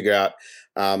trying to figure out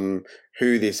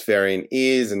who this variant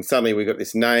is, and suddenly we've got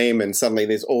this name, and suddenly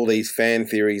there's all these fan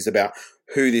theories about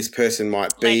who this person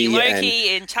might be. Lady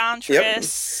Loki,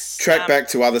 Enchantress. Yep, track back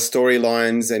to other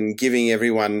storylines and giving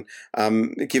everyone,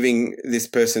 giving this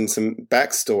person some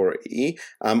backstory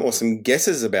or some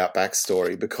guesses about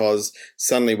backstory, because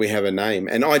suddenly we have a name.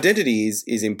 And identity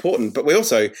is important, but we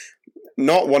also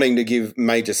not wanting to give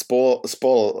major spoilers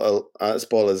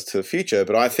to the future.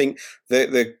 But I think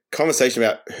the conversation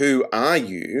about who are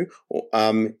you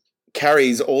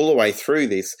carries all the way through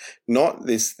this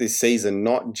season,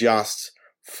 not just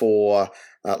for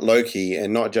Loki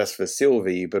and not just for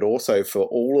Sylvie, but also for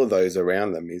all of those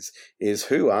around them is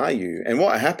who are you, and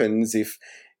what happens if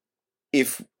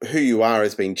who you are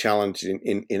has been challenged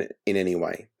in any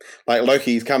way. Like,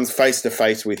 Loki comes face to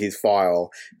face with his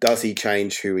file. Does he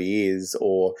change who he is,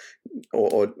 or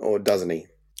doesn't he?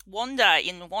 Wanda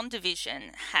in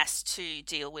WandaVision has to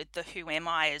deal with the who am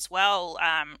I as well.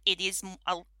 It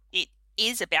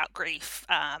is about grief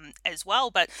as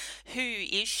well, but who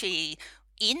is she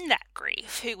in that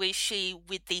grief? Who is she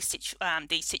with these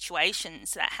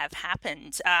situations that have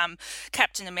happened?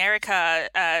 Captain America,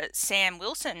 Sam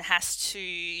Wilson, has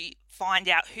to find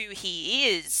out who he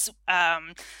is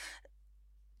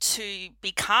to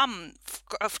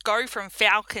go from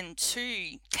Falcon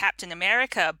to Captain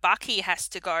America. Bucky has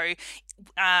to go,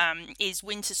 is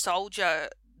Winter Soldier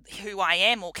who I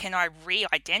am, or can I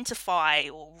re-identify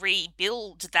or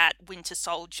rebuild that Winter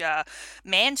Soldier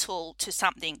mantle to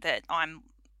something that I'm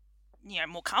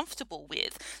more comfortable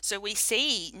with? So we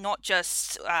see not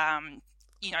just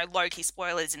Loki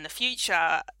spoilers in the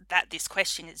future that this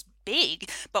question is big,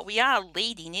 but we are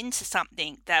leading into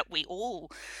something that we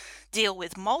all deal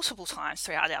with multiple times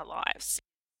throughout our lives.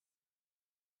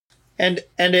 And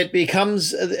it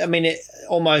becomes,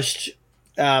 almost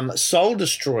soul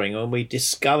destroying when we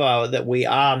discover that we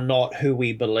are not who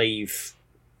we believe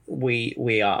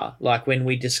we are. Like, when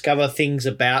we discover things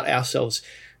about ourselves,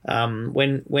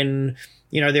 when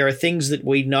there are things that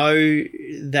we know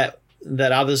that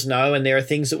others know, and there are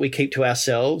things that we keep to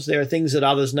ourselves. There are things that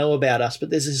others know about us,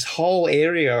 but there's this whole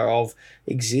area of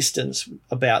existence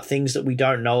about things that we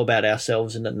don't know about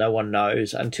ourselves and that no one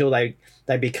knows until they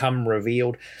become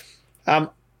revealed.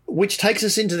 Which takes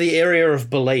us into the area of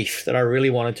belief that I really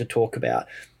wanted to talk about.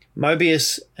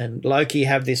 Mobius and Loki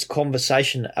have this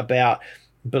conversation about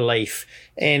belief,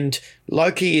 and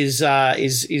Loki is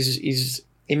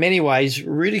in many ways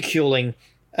ridiculing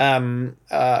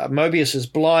Mobius's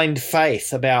blind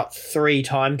faith about 3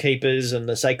 timekeepers and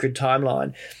the sacred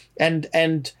timeline,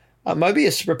 and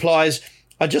Mobius replies,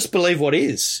 "I just believe what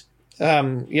is."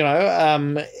 And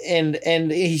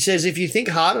he says, if you think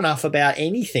hard enough about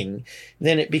anything,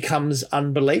 then it becomes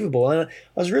unbelievable. And I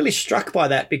was really struck by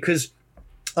that, because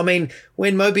I mean,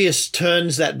 when Mobius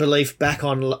turns that belief back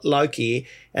on Loki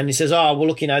and he says, oh, well,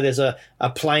 look, there's a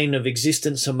plane of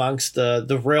existence amongst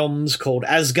the realms called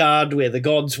Asgard where the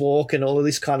gods walk and all of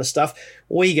this kind of stuff,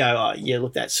 we go, oh, yeah,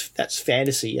 look, that's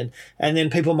fantasy. And then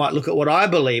people might look at what I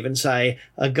believe and say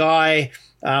a guy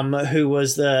who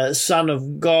was the son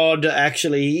of God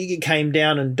actually came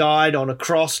down and died on a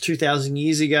cross 2,000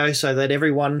 years ago so that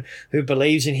everyone who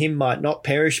believes in him might not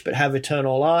perish but have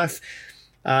eternal life.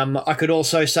 I could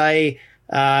also say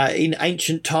in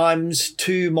ancient times,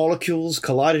 two molecules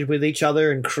collided with each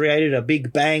other and created a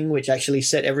big bang, which actually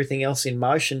set everything else in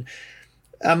motion.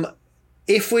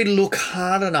 If we look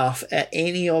hard enough at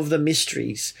any of the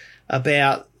mysteries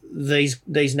about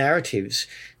these narratives,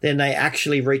 then they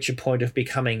actually reach a point of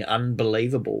becoming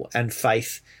unbelievable and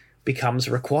faith becomes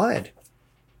required.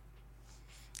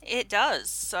 It does.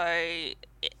 So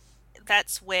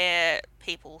that's where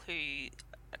people who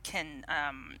can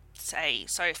say,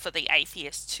 so for the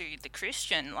atheist to the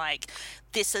Christian, like,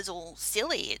 this is all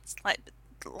silly. It's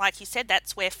like you said,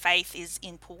 that's where faith is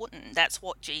important. That's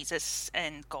what Jesus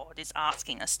and God is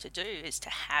asking us to do, is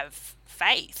to have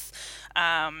faith.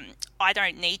 I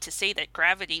don't need to see that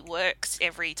gravity works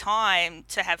every time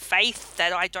to have faith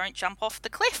that I don't jump off the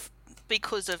cliff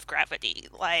because of gravity.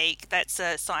 Like, that's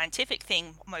a scientific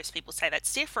thing. Most people say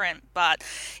that's different, but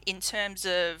in terms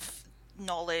of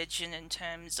knowledge and in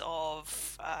terms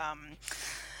of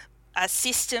a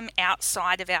system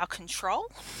outside of our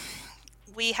control,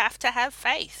 we have to have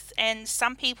faith. And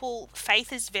some people,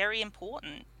 faith is very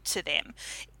important to them.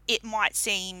 It might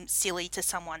seem silly to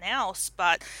someone else,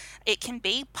 but it can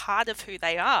be part of who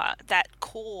they are. That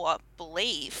core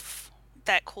belief,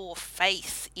 that core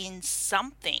faith in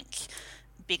something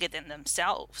bigger than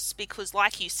themselves. Because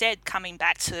like you said, coming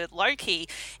back to Loki,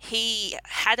 he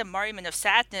had a moment of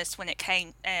sadness when it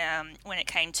came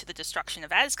to the destruction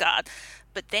of Asgard,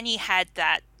 but then he had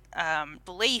that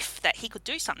belief that he could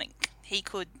do something. He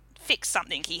could fix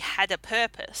something. He had a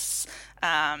purpose,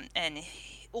 and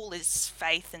all his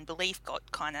faith and belief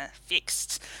got kind of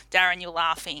fixed. Darren, you're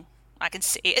laughing. I can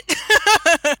see it.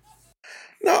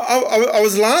 No, I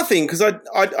was laughing because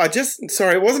I just,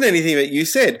 sorry, it wasn't anything that you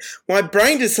said. My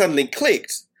brain just suddenly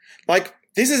clicked. Like,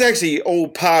 this is actually all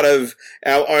part of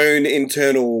our own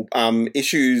internal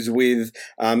issues with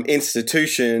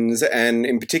institutions, and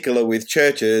in particular with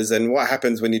churches, and what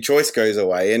happens when your choice goes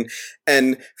away.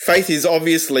 And faith is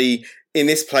obviously in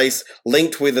this place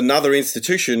linked with another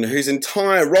institution whose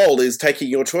entire role is taking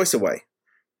your choice away.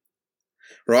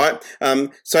 Right.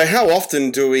 So how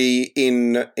often do we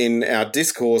in our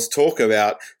discourse talk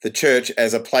about the church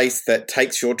as a place that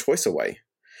takes your choice away?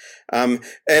 And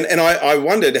I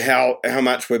wondered how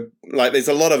much we're like, there's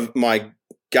a lot of my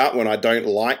gut when I don't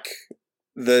like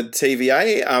the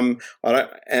TVA.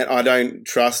 I don't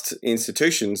trust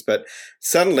institutions, but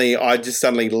I just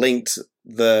suddenly linked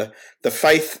the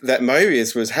faith that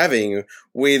Mobius was having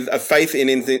with a faith in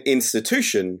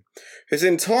institution whose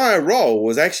entire role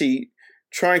was actually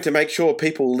trying to make sure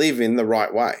people live in the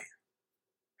right way,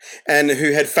 and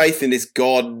who had faith in this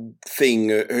God thing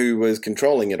who was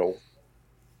controlling it all.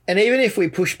 And even if we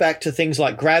push back to things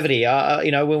like gravity,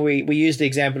 when we used the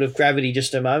example of gravity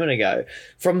just a moment ago,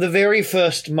 from the very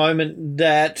first moment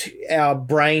that our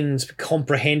brains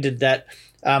comprehended that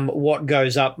what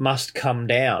goes up must come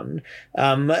down,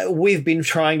 we've been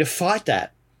trying to fight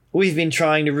that. We've been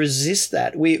trying to resist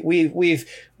that.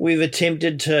 We've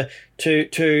attempted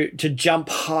to jump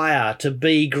higher, to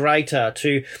be greater,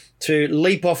 to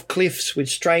leap off cliffs with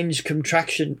strange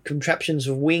contraptions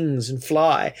of wings and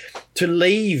fly, to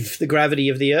leave the gravity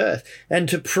of the earth, and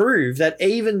to prove that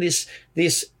even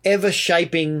this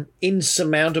ever-shaping,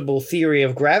 insurmountable theory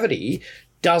of gravity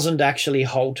doesn't actually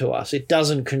hold to us. It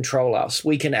doesn't control us.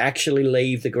 We can actually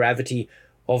leave the gravity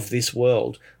of this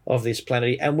world, of this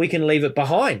planet, and we can leave it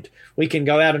behind. We can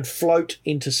go out and float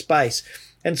into space.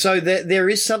 And so there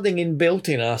is something inbuilt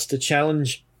in us to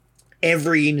challenge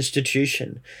every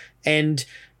institution. And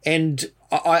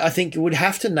I think you would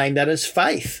have to name that as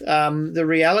faith. The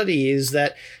reality is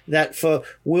that for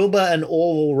Wilbur and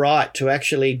Orville Wright to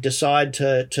actually decide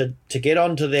to get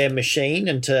onto their machine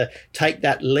and to take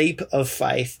that leap of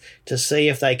faith to see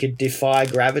if they could defy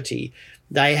gravity,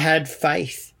 they had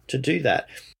faith to do that.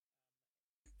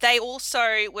 They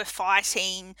also were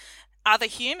fighting other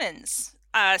humans,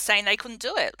 saying they couldn't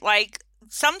do it. Like,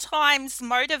 sometimes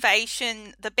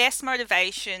motivation, the best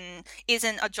motivation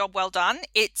isn't a job well done,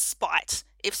 it's spite.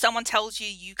 If someone tells you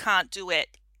you can't do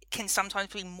it, can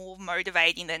sometimes be more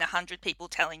motivating than 100 people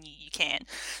telling you you can.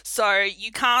 So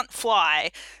you can't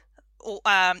fly.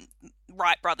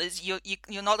 Wright brothers, you're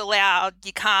not allowed,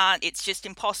 you can't, it's just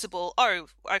impossible. Oh,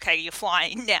 okay, you're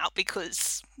flying now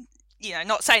because,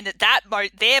 not saying that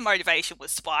their motivation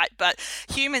was spite, but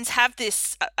humans have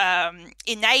this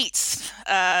innate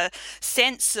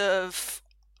sense of,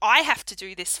 I have to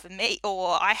do this for me,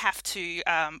 or I have to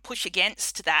push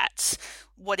against that,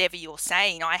 whatever you're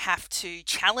saying. I have to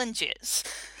challenge it,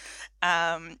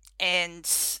 and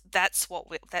that's what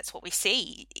we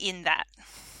see in that.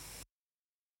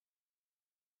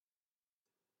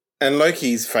 And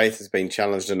Loki's faith has been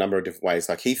challenged a number of different ways.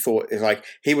 Like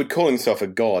he would call himself a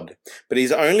god, but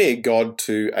he's only a god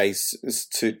to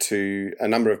a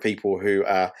number of people who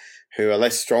are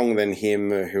less strong than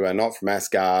him, who are not from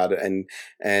Asgard,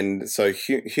 and so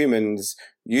humans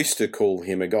used to call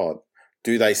him a god.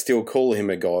 Do they still call him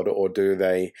a god, or do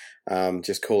they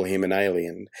just call him an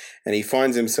alien? And he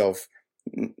finds himself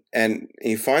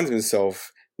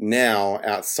now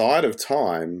outside of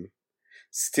time,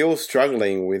 still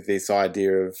struggling with this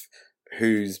idea of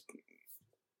whose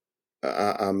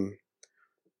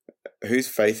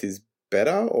faith is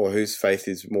better or whose faith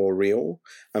is more real,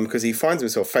 because he finds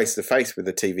himself face to face with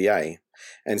the TVA,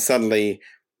 and suddenly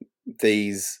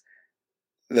the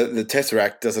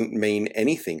Tesseract doesn't mean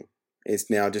anything.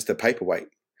 It's now just a paperweight.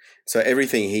 So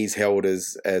everything he's held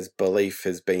as belief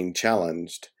has been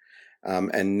challenged,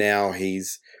 and now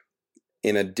he's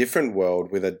in a different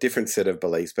world with a different set of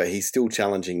beliefs, but he's still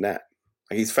challenging that.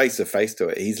 Like, he's face to face to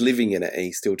it. He's living in it, and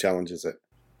he still challenges it.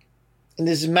 And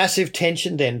there's massive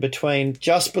tension then between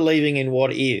just believing in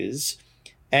what is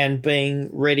and being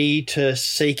ready to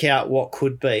seek out what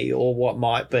could be or what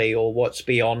might be or what's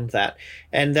beyond that.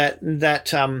 And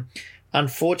that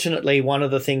unfortunately, one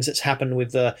of the things that's happened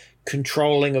with the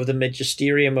controlling of the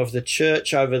magisterium of the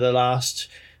church over the last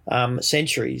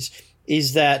centuries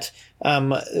is that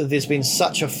there's been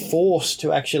such a force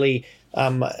to actually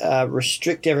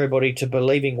restrict everybody to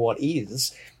believing what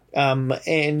is,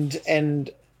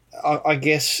 and I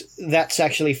guess that's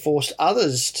actually forced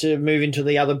others to move into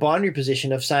the other binary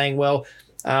position of saying, well,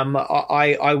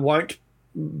 I won't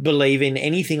believe in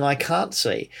anything I can't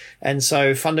see. And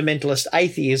so fundamentalist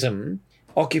atheism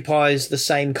occupies the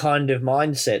same kind of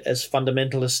mindset as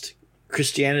fundamentalist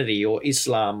Christianity or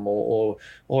Islam or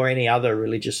any other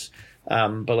religious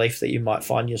belief that you might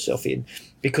find yourself in,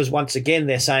 because once again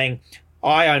they're saying,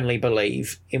 I only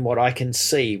believe in what I can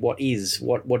see, what is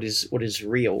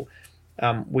real.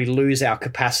 We lose our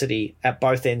capacity at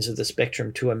both ends of the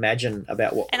spectrum to imagine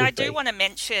about what. And I do be. want to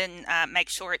mention, make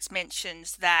sure it's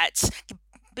mentioned that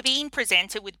being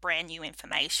presented with brand new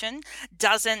information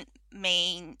doesn't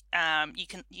mean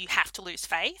you have to lose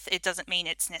faith. It doesn't mean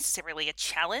it's necessarily a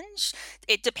challenge.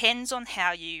 It depends on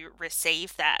how you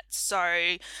receive that.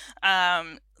 So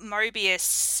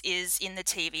Mobius is in the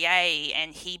TVA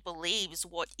and he believes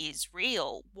what is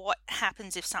real. What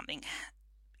happens if something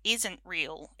isn't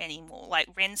real anymore? Like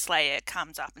Renslayer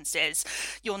comes up and says,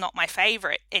 you're not my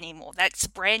favorite anymore. That's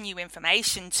brand new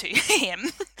information to him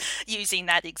using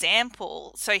that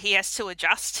example. So he has to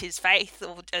adjust his faith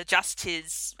or adjust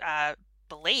his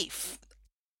belief.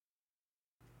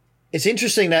 It's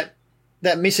interesting that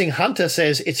missing Hunter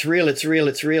says it's real, it's real,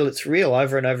 it's real, it's real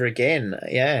over and over again.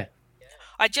 Yeah.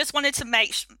 I just wanted to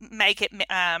make it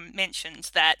mentioned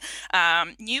that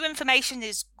new information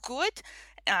is good.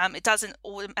 It doesn't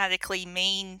automatically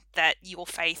mean that your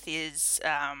faith is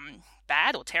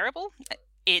bad or terrible.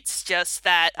 It's just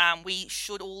that we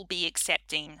should all be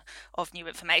accepting of new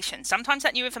information. Sometimes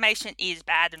that new information is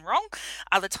bad and wrong.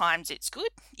 Other times it's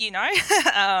good,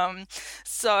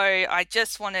 So I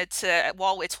just wanted to,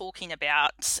 while we're talking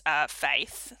about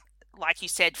faith, like you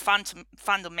said,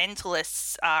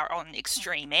 fundamentalists are on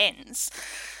extreme ends.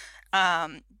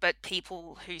 But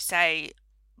people who say,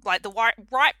 like the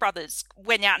Wright brothers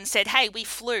went out and said, hey, we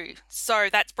flew. So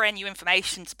that's brand new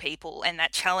information to people, and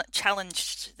that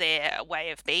challenged their way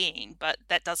of being. But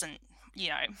that doesn't,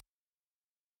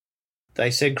 They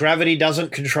said gravity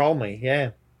doesn't control me,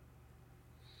 yeah.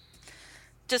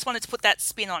 Just wanted to put that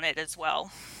spin on it as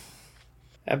well.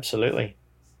 Absolutely.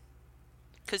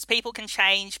 Because people can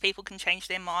change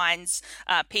their minds.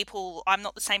 I'm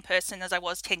not the same person as I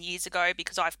was 10 years ago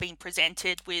because I've been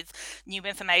presented with new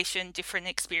information, different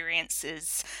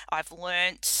experiences. I've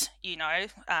learnt,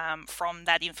 from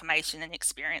that information and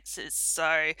experiences.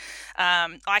 So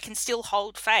I can still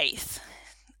hold faith,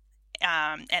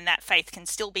 and that faith can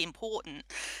still be important.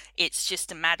 It's just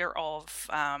a matter of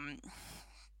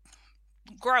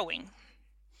growing,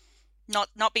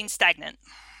 not being stagnant.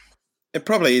 It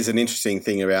probably is an interesting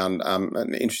thing around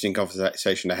an interesting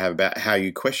conversation to have about how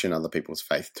you question other people's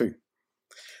faith too.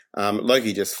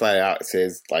 Loki just flat out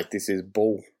says, like, this is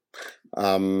bull.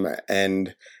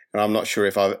 And I'm not sure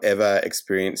if I've ever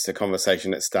experienced a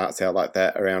conversation that starts out like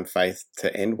that around faith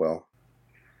to end well.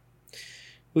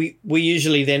 We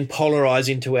usually then polarize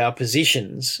into our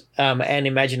positions, and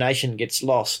imagination gets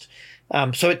lost.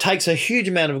 So it takes a huge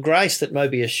amount of grace that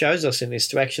Mobius shows us in this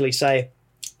to actually say,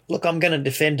 look, I'm going to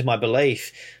defend my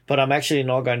belief, but I'm actually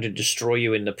not going to destroy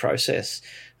you in the process.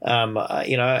 And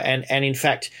in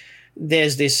fact,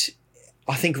 there's this,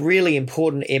 I think, really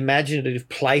important imaginative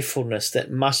playfulness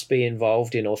that must be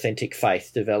involved in authentic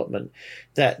faith development.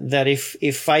 That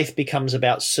if faith becomes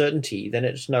about certainty, then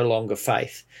it's no longer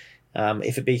faith.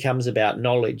 If it becomes about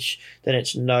knowledge, then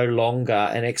it's no longer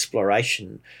an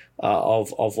exploration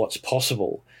of what's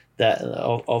possible,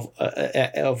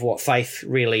 of what faith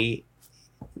really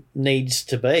needs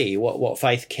to be, what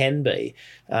faith can be,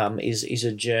 is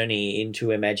a journey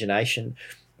into imagination,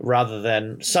 rather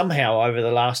than somehow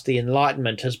the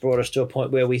Enlightenment has brought us to a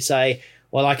point where we say,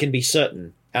 well, I can be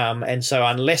certain, and so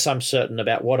unless I'm certain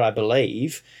about what I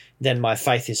believe, then my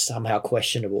faith is somehow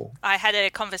questionable. I had a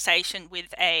conversation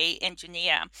with an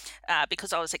engineer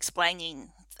because I was explaining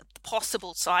the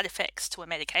possible side effects to a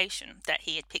medication that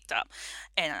he had picked up,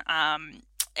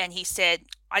 and he said,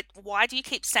 why do you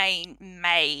keep saying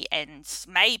may and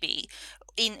maybe?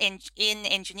 In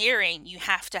engineering, you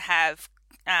have to have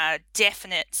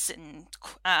definites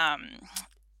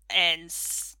and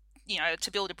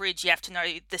to build a bridge, you have to know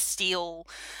the steel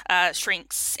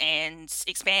shrinks and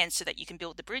expands so that you can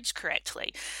build the bridge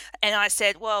correctly. And I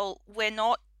said, well, we're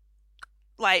not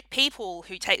like people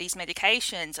who take these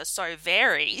medications are so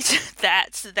varied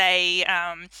that they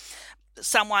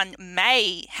someone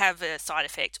may have a side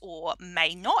effect or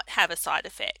may not have a side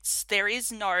effect. There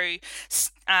is no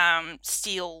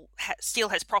steel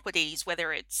has properties,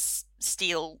 whether it's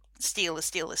steel is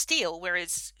steel,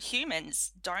 whereas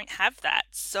humans don't have that.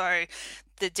 So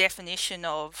the definition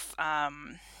of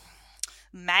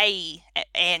may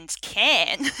and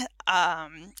can are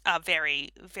very,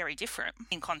 very different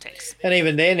in context. And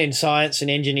even then, in science and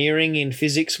engineering, in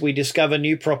physics, we discover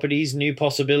new properties, new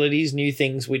possibilities, new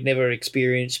things we'd never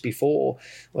experienced before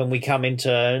when we come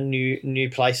into new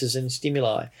places and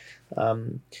stimuli.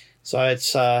 So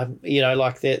it's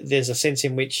there's a sense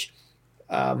in which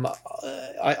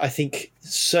I think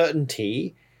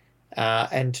certainty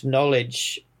and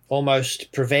knowledge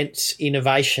almost prevents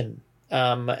innovation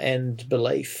and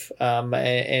belief,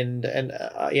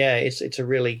 it's a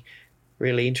really,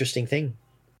 really interesting thing.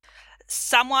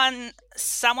 Someone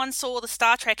saw the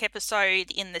Star Trek episode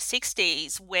in the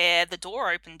 60s where the door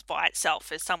opened by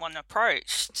itself as someone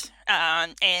approached,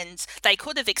 and they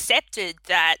could have accepted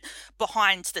that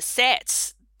behind the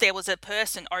sets there was a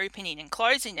person opening and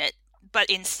closing it. But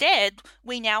instead,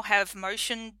 we now have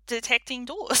motion detecting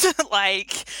doors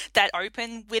like that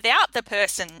open without the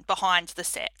person behind the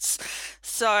sets.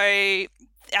 So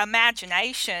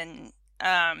imagination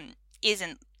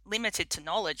isn't limited to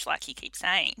knowledge, like you keep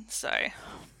saying. So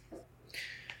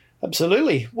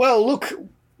absolutely. Well, look,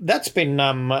 that's been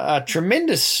a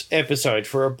tremendous episode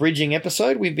for a bridging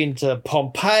episode. We've been to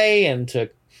Pompeii and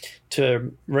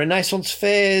to Renaissance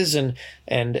fairs and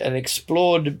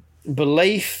explored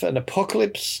belief and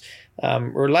apocalypse,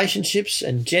 relationships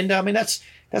and gender. I mean, that's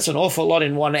an awful lot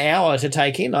in 1 hour to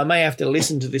take in. I may have to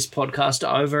listen to this podcast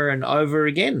over and over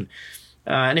again.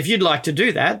 And if you'd like to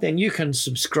do that, then you can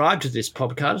subscribe to this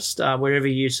podcast wherever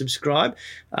you subscribe.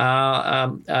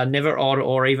 Never Odd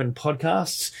or Even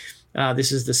podcasts.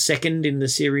 This is the second in the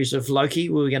series of Loki.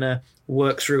 We're going to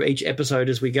work through each episode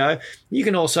as we go. You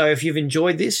can also, if you've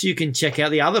enjoyed this, you can check out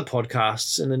the other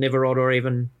podcasts in the Never Odd or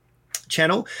Even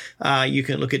channel. You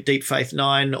can look at Deep Faith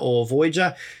 9 or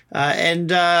Voyager,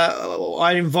 and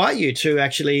I invite you to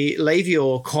actually leave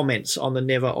your comments on the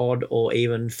Never Odd or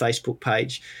Even Facebook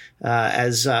page,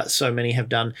 as so many have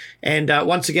done. And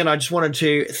once again, I just wanted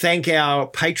to thank our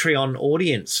Patreon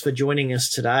audience for joining us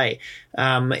today.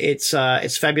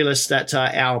 It's fabulous that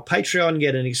our Patreon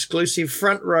get an exclusive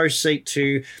front row seat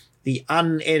to the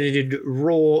unedited,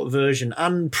 raw version,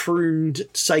 unpruned,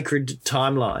 sacred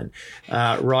timeline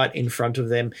right in front of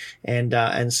them.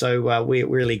 And so we're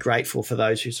really grateful for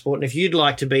those who support. And if you'd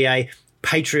like to be a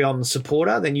Patreon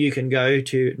supporter, then you can go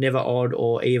to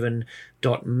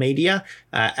neveroddoreven.media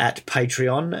at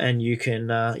Patreon, and you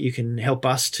can help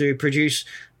us to produce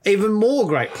even more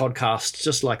great podcasts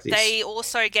just like this. They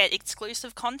also get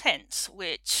exclusive content,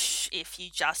 which if you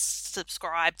just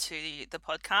subscribe to the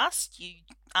podcast, you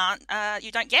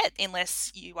don't get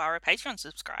unless you are a Patreon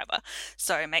subscriber.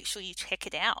 So make sure you check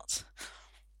it out.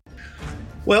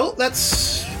 Well,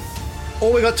 that's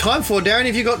all we got time for. Darren,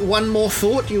 have you got one more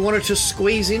thought you wanted to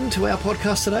squeeze into our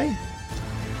podcast today?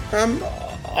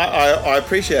 I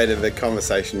appreciated the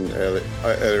conversation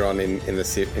earlier on in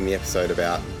the episode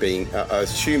about being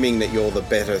assuming that you're the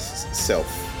better self,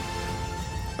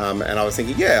 and I was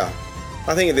thinking, yeah,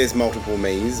 I think if there's multiple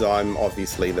me's, I'm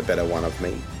obviously the better one of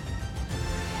me.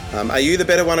 Are you the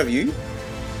better one of you?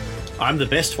 I'm the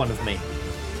best one of me.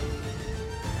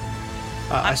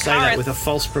 I say that with a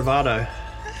false bravado.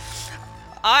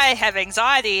 I have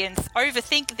anxiety and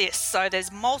overthink this, so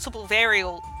there's multiple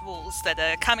variables that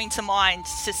are coming to mind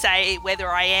to say whether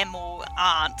I am or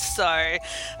aren't. So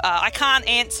I can't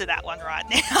answer that one right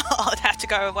now. I'd have to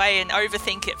go away and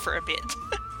overthink it for a bit.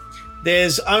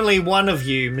 There's only one of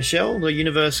you, Michelle. The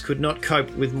universe could not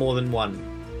cope with more than one.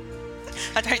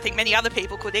 I don't think many other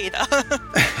people could either.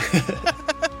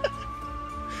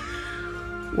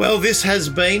 Well, this has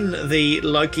been the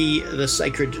Loki, the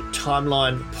Sacred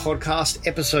Timeline podcast,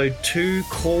 episode 2,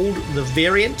 called The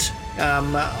Variant.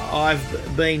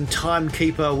 I've been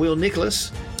timekeeper Will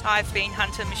Nicholas. I've been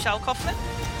Hunter Michelle Kaufman.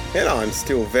 And I'm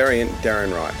still Variant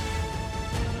Darren Wright.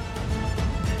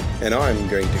 And I'm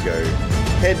going to go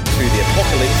head to the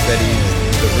apocalypse that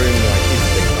is the room like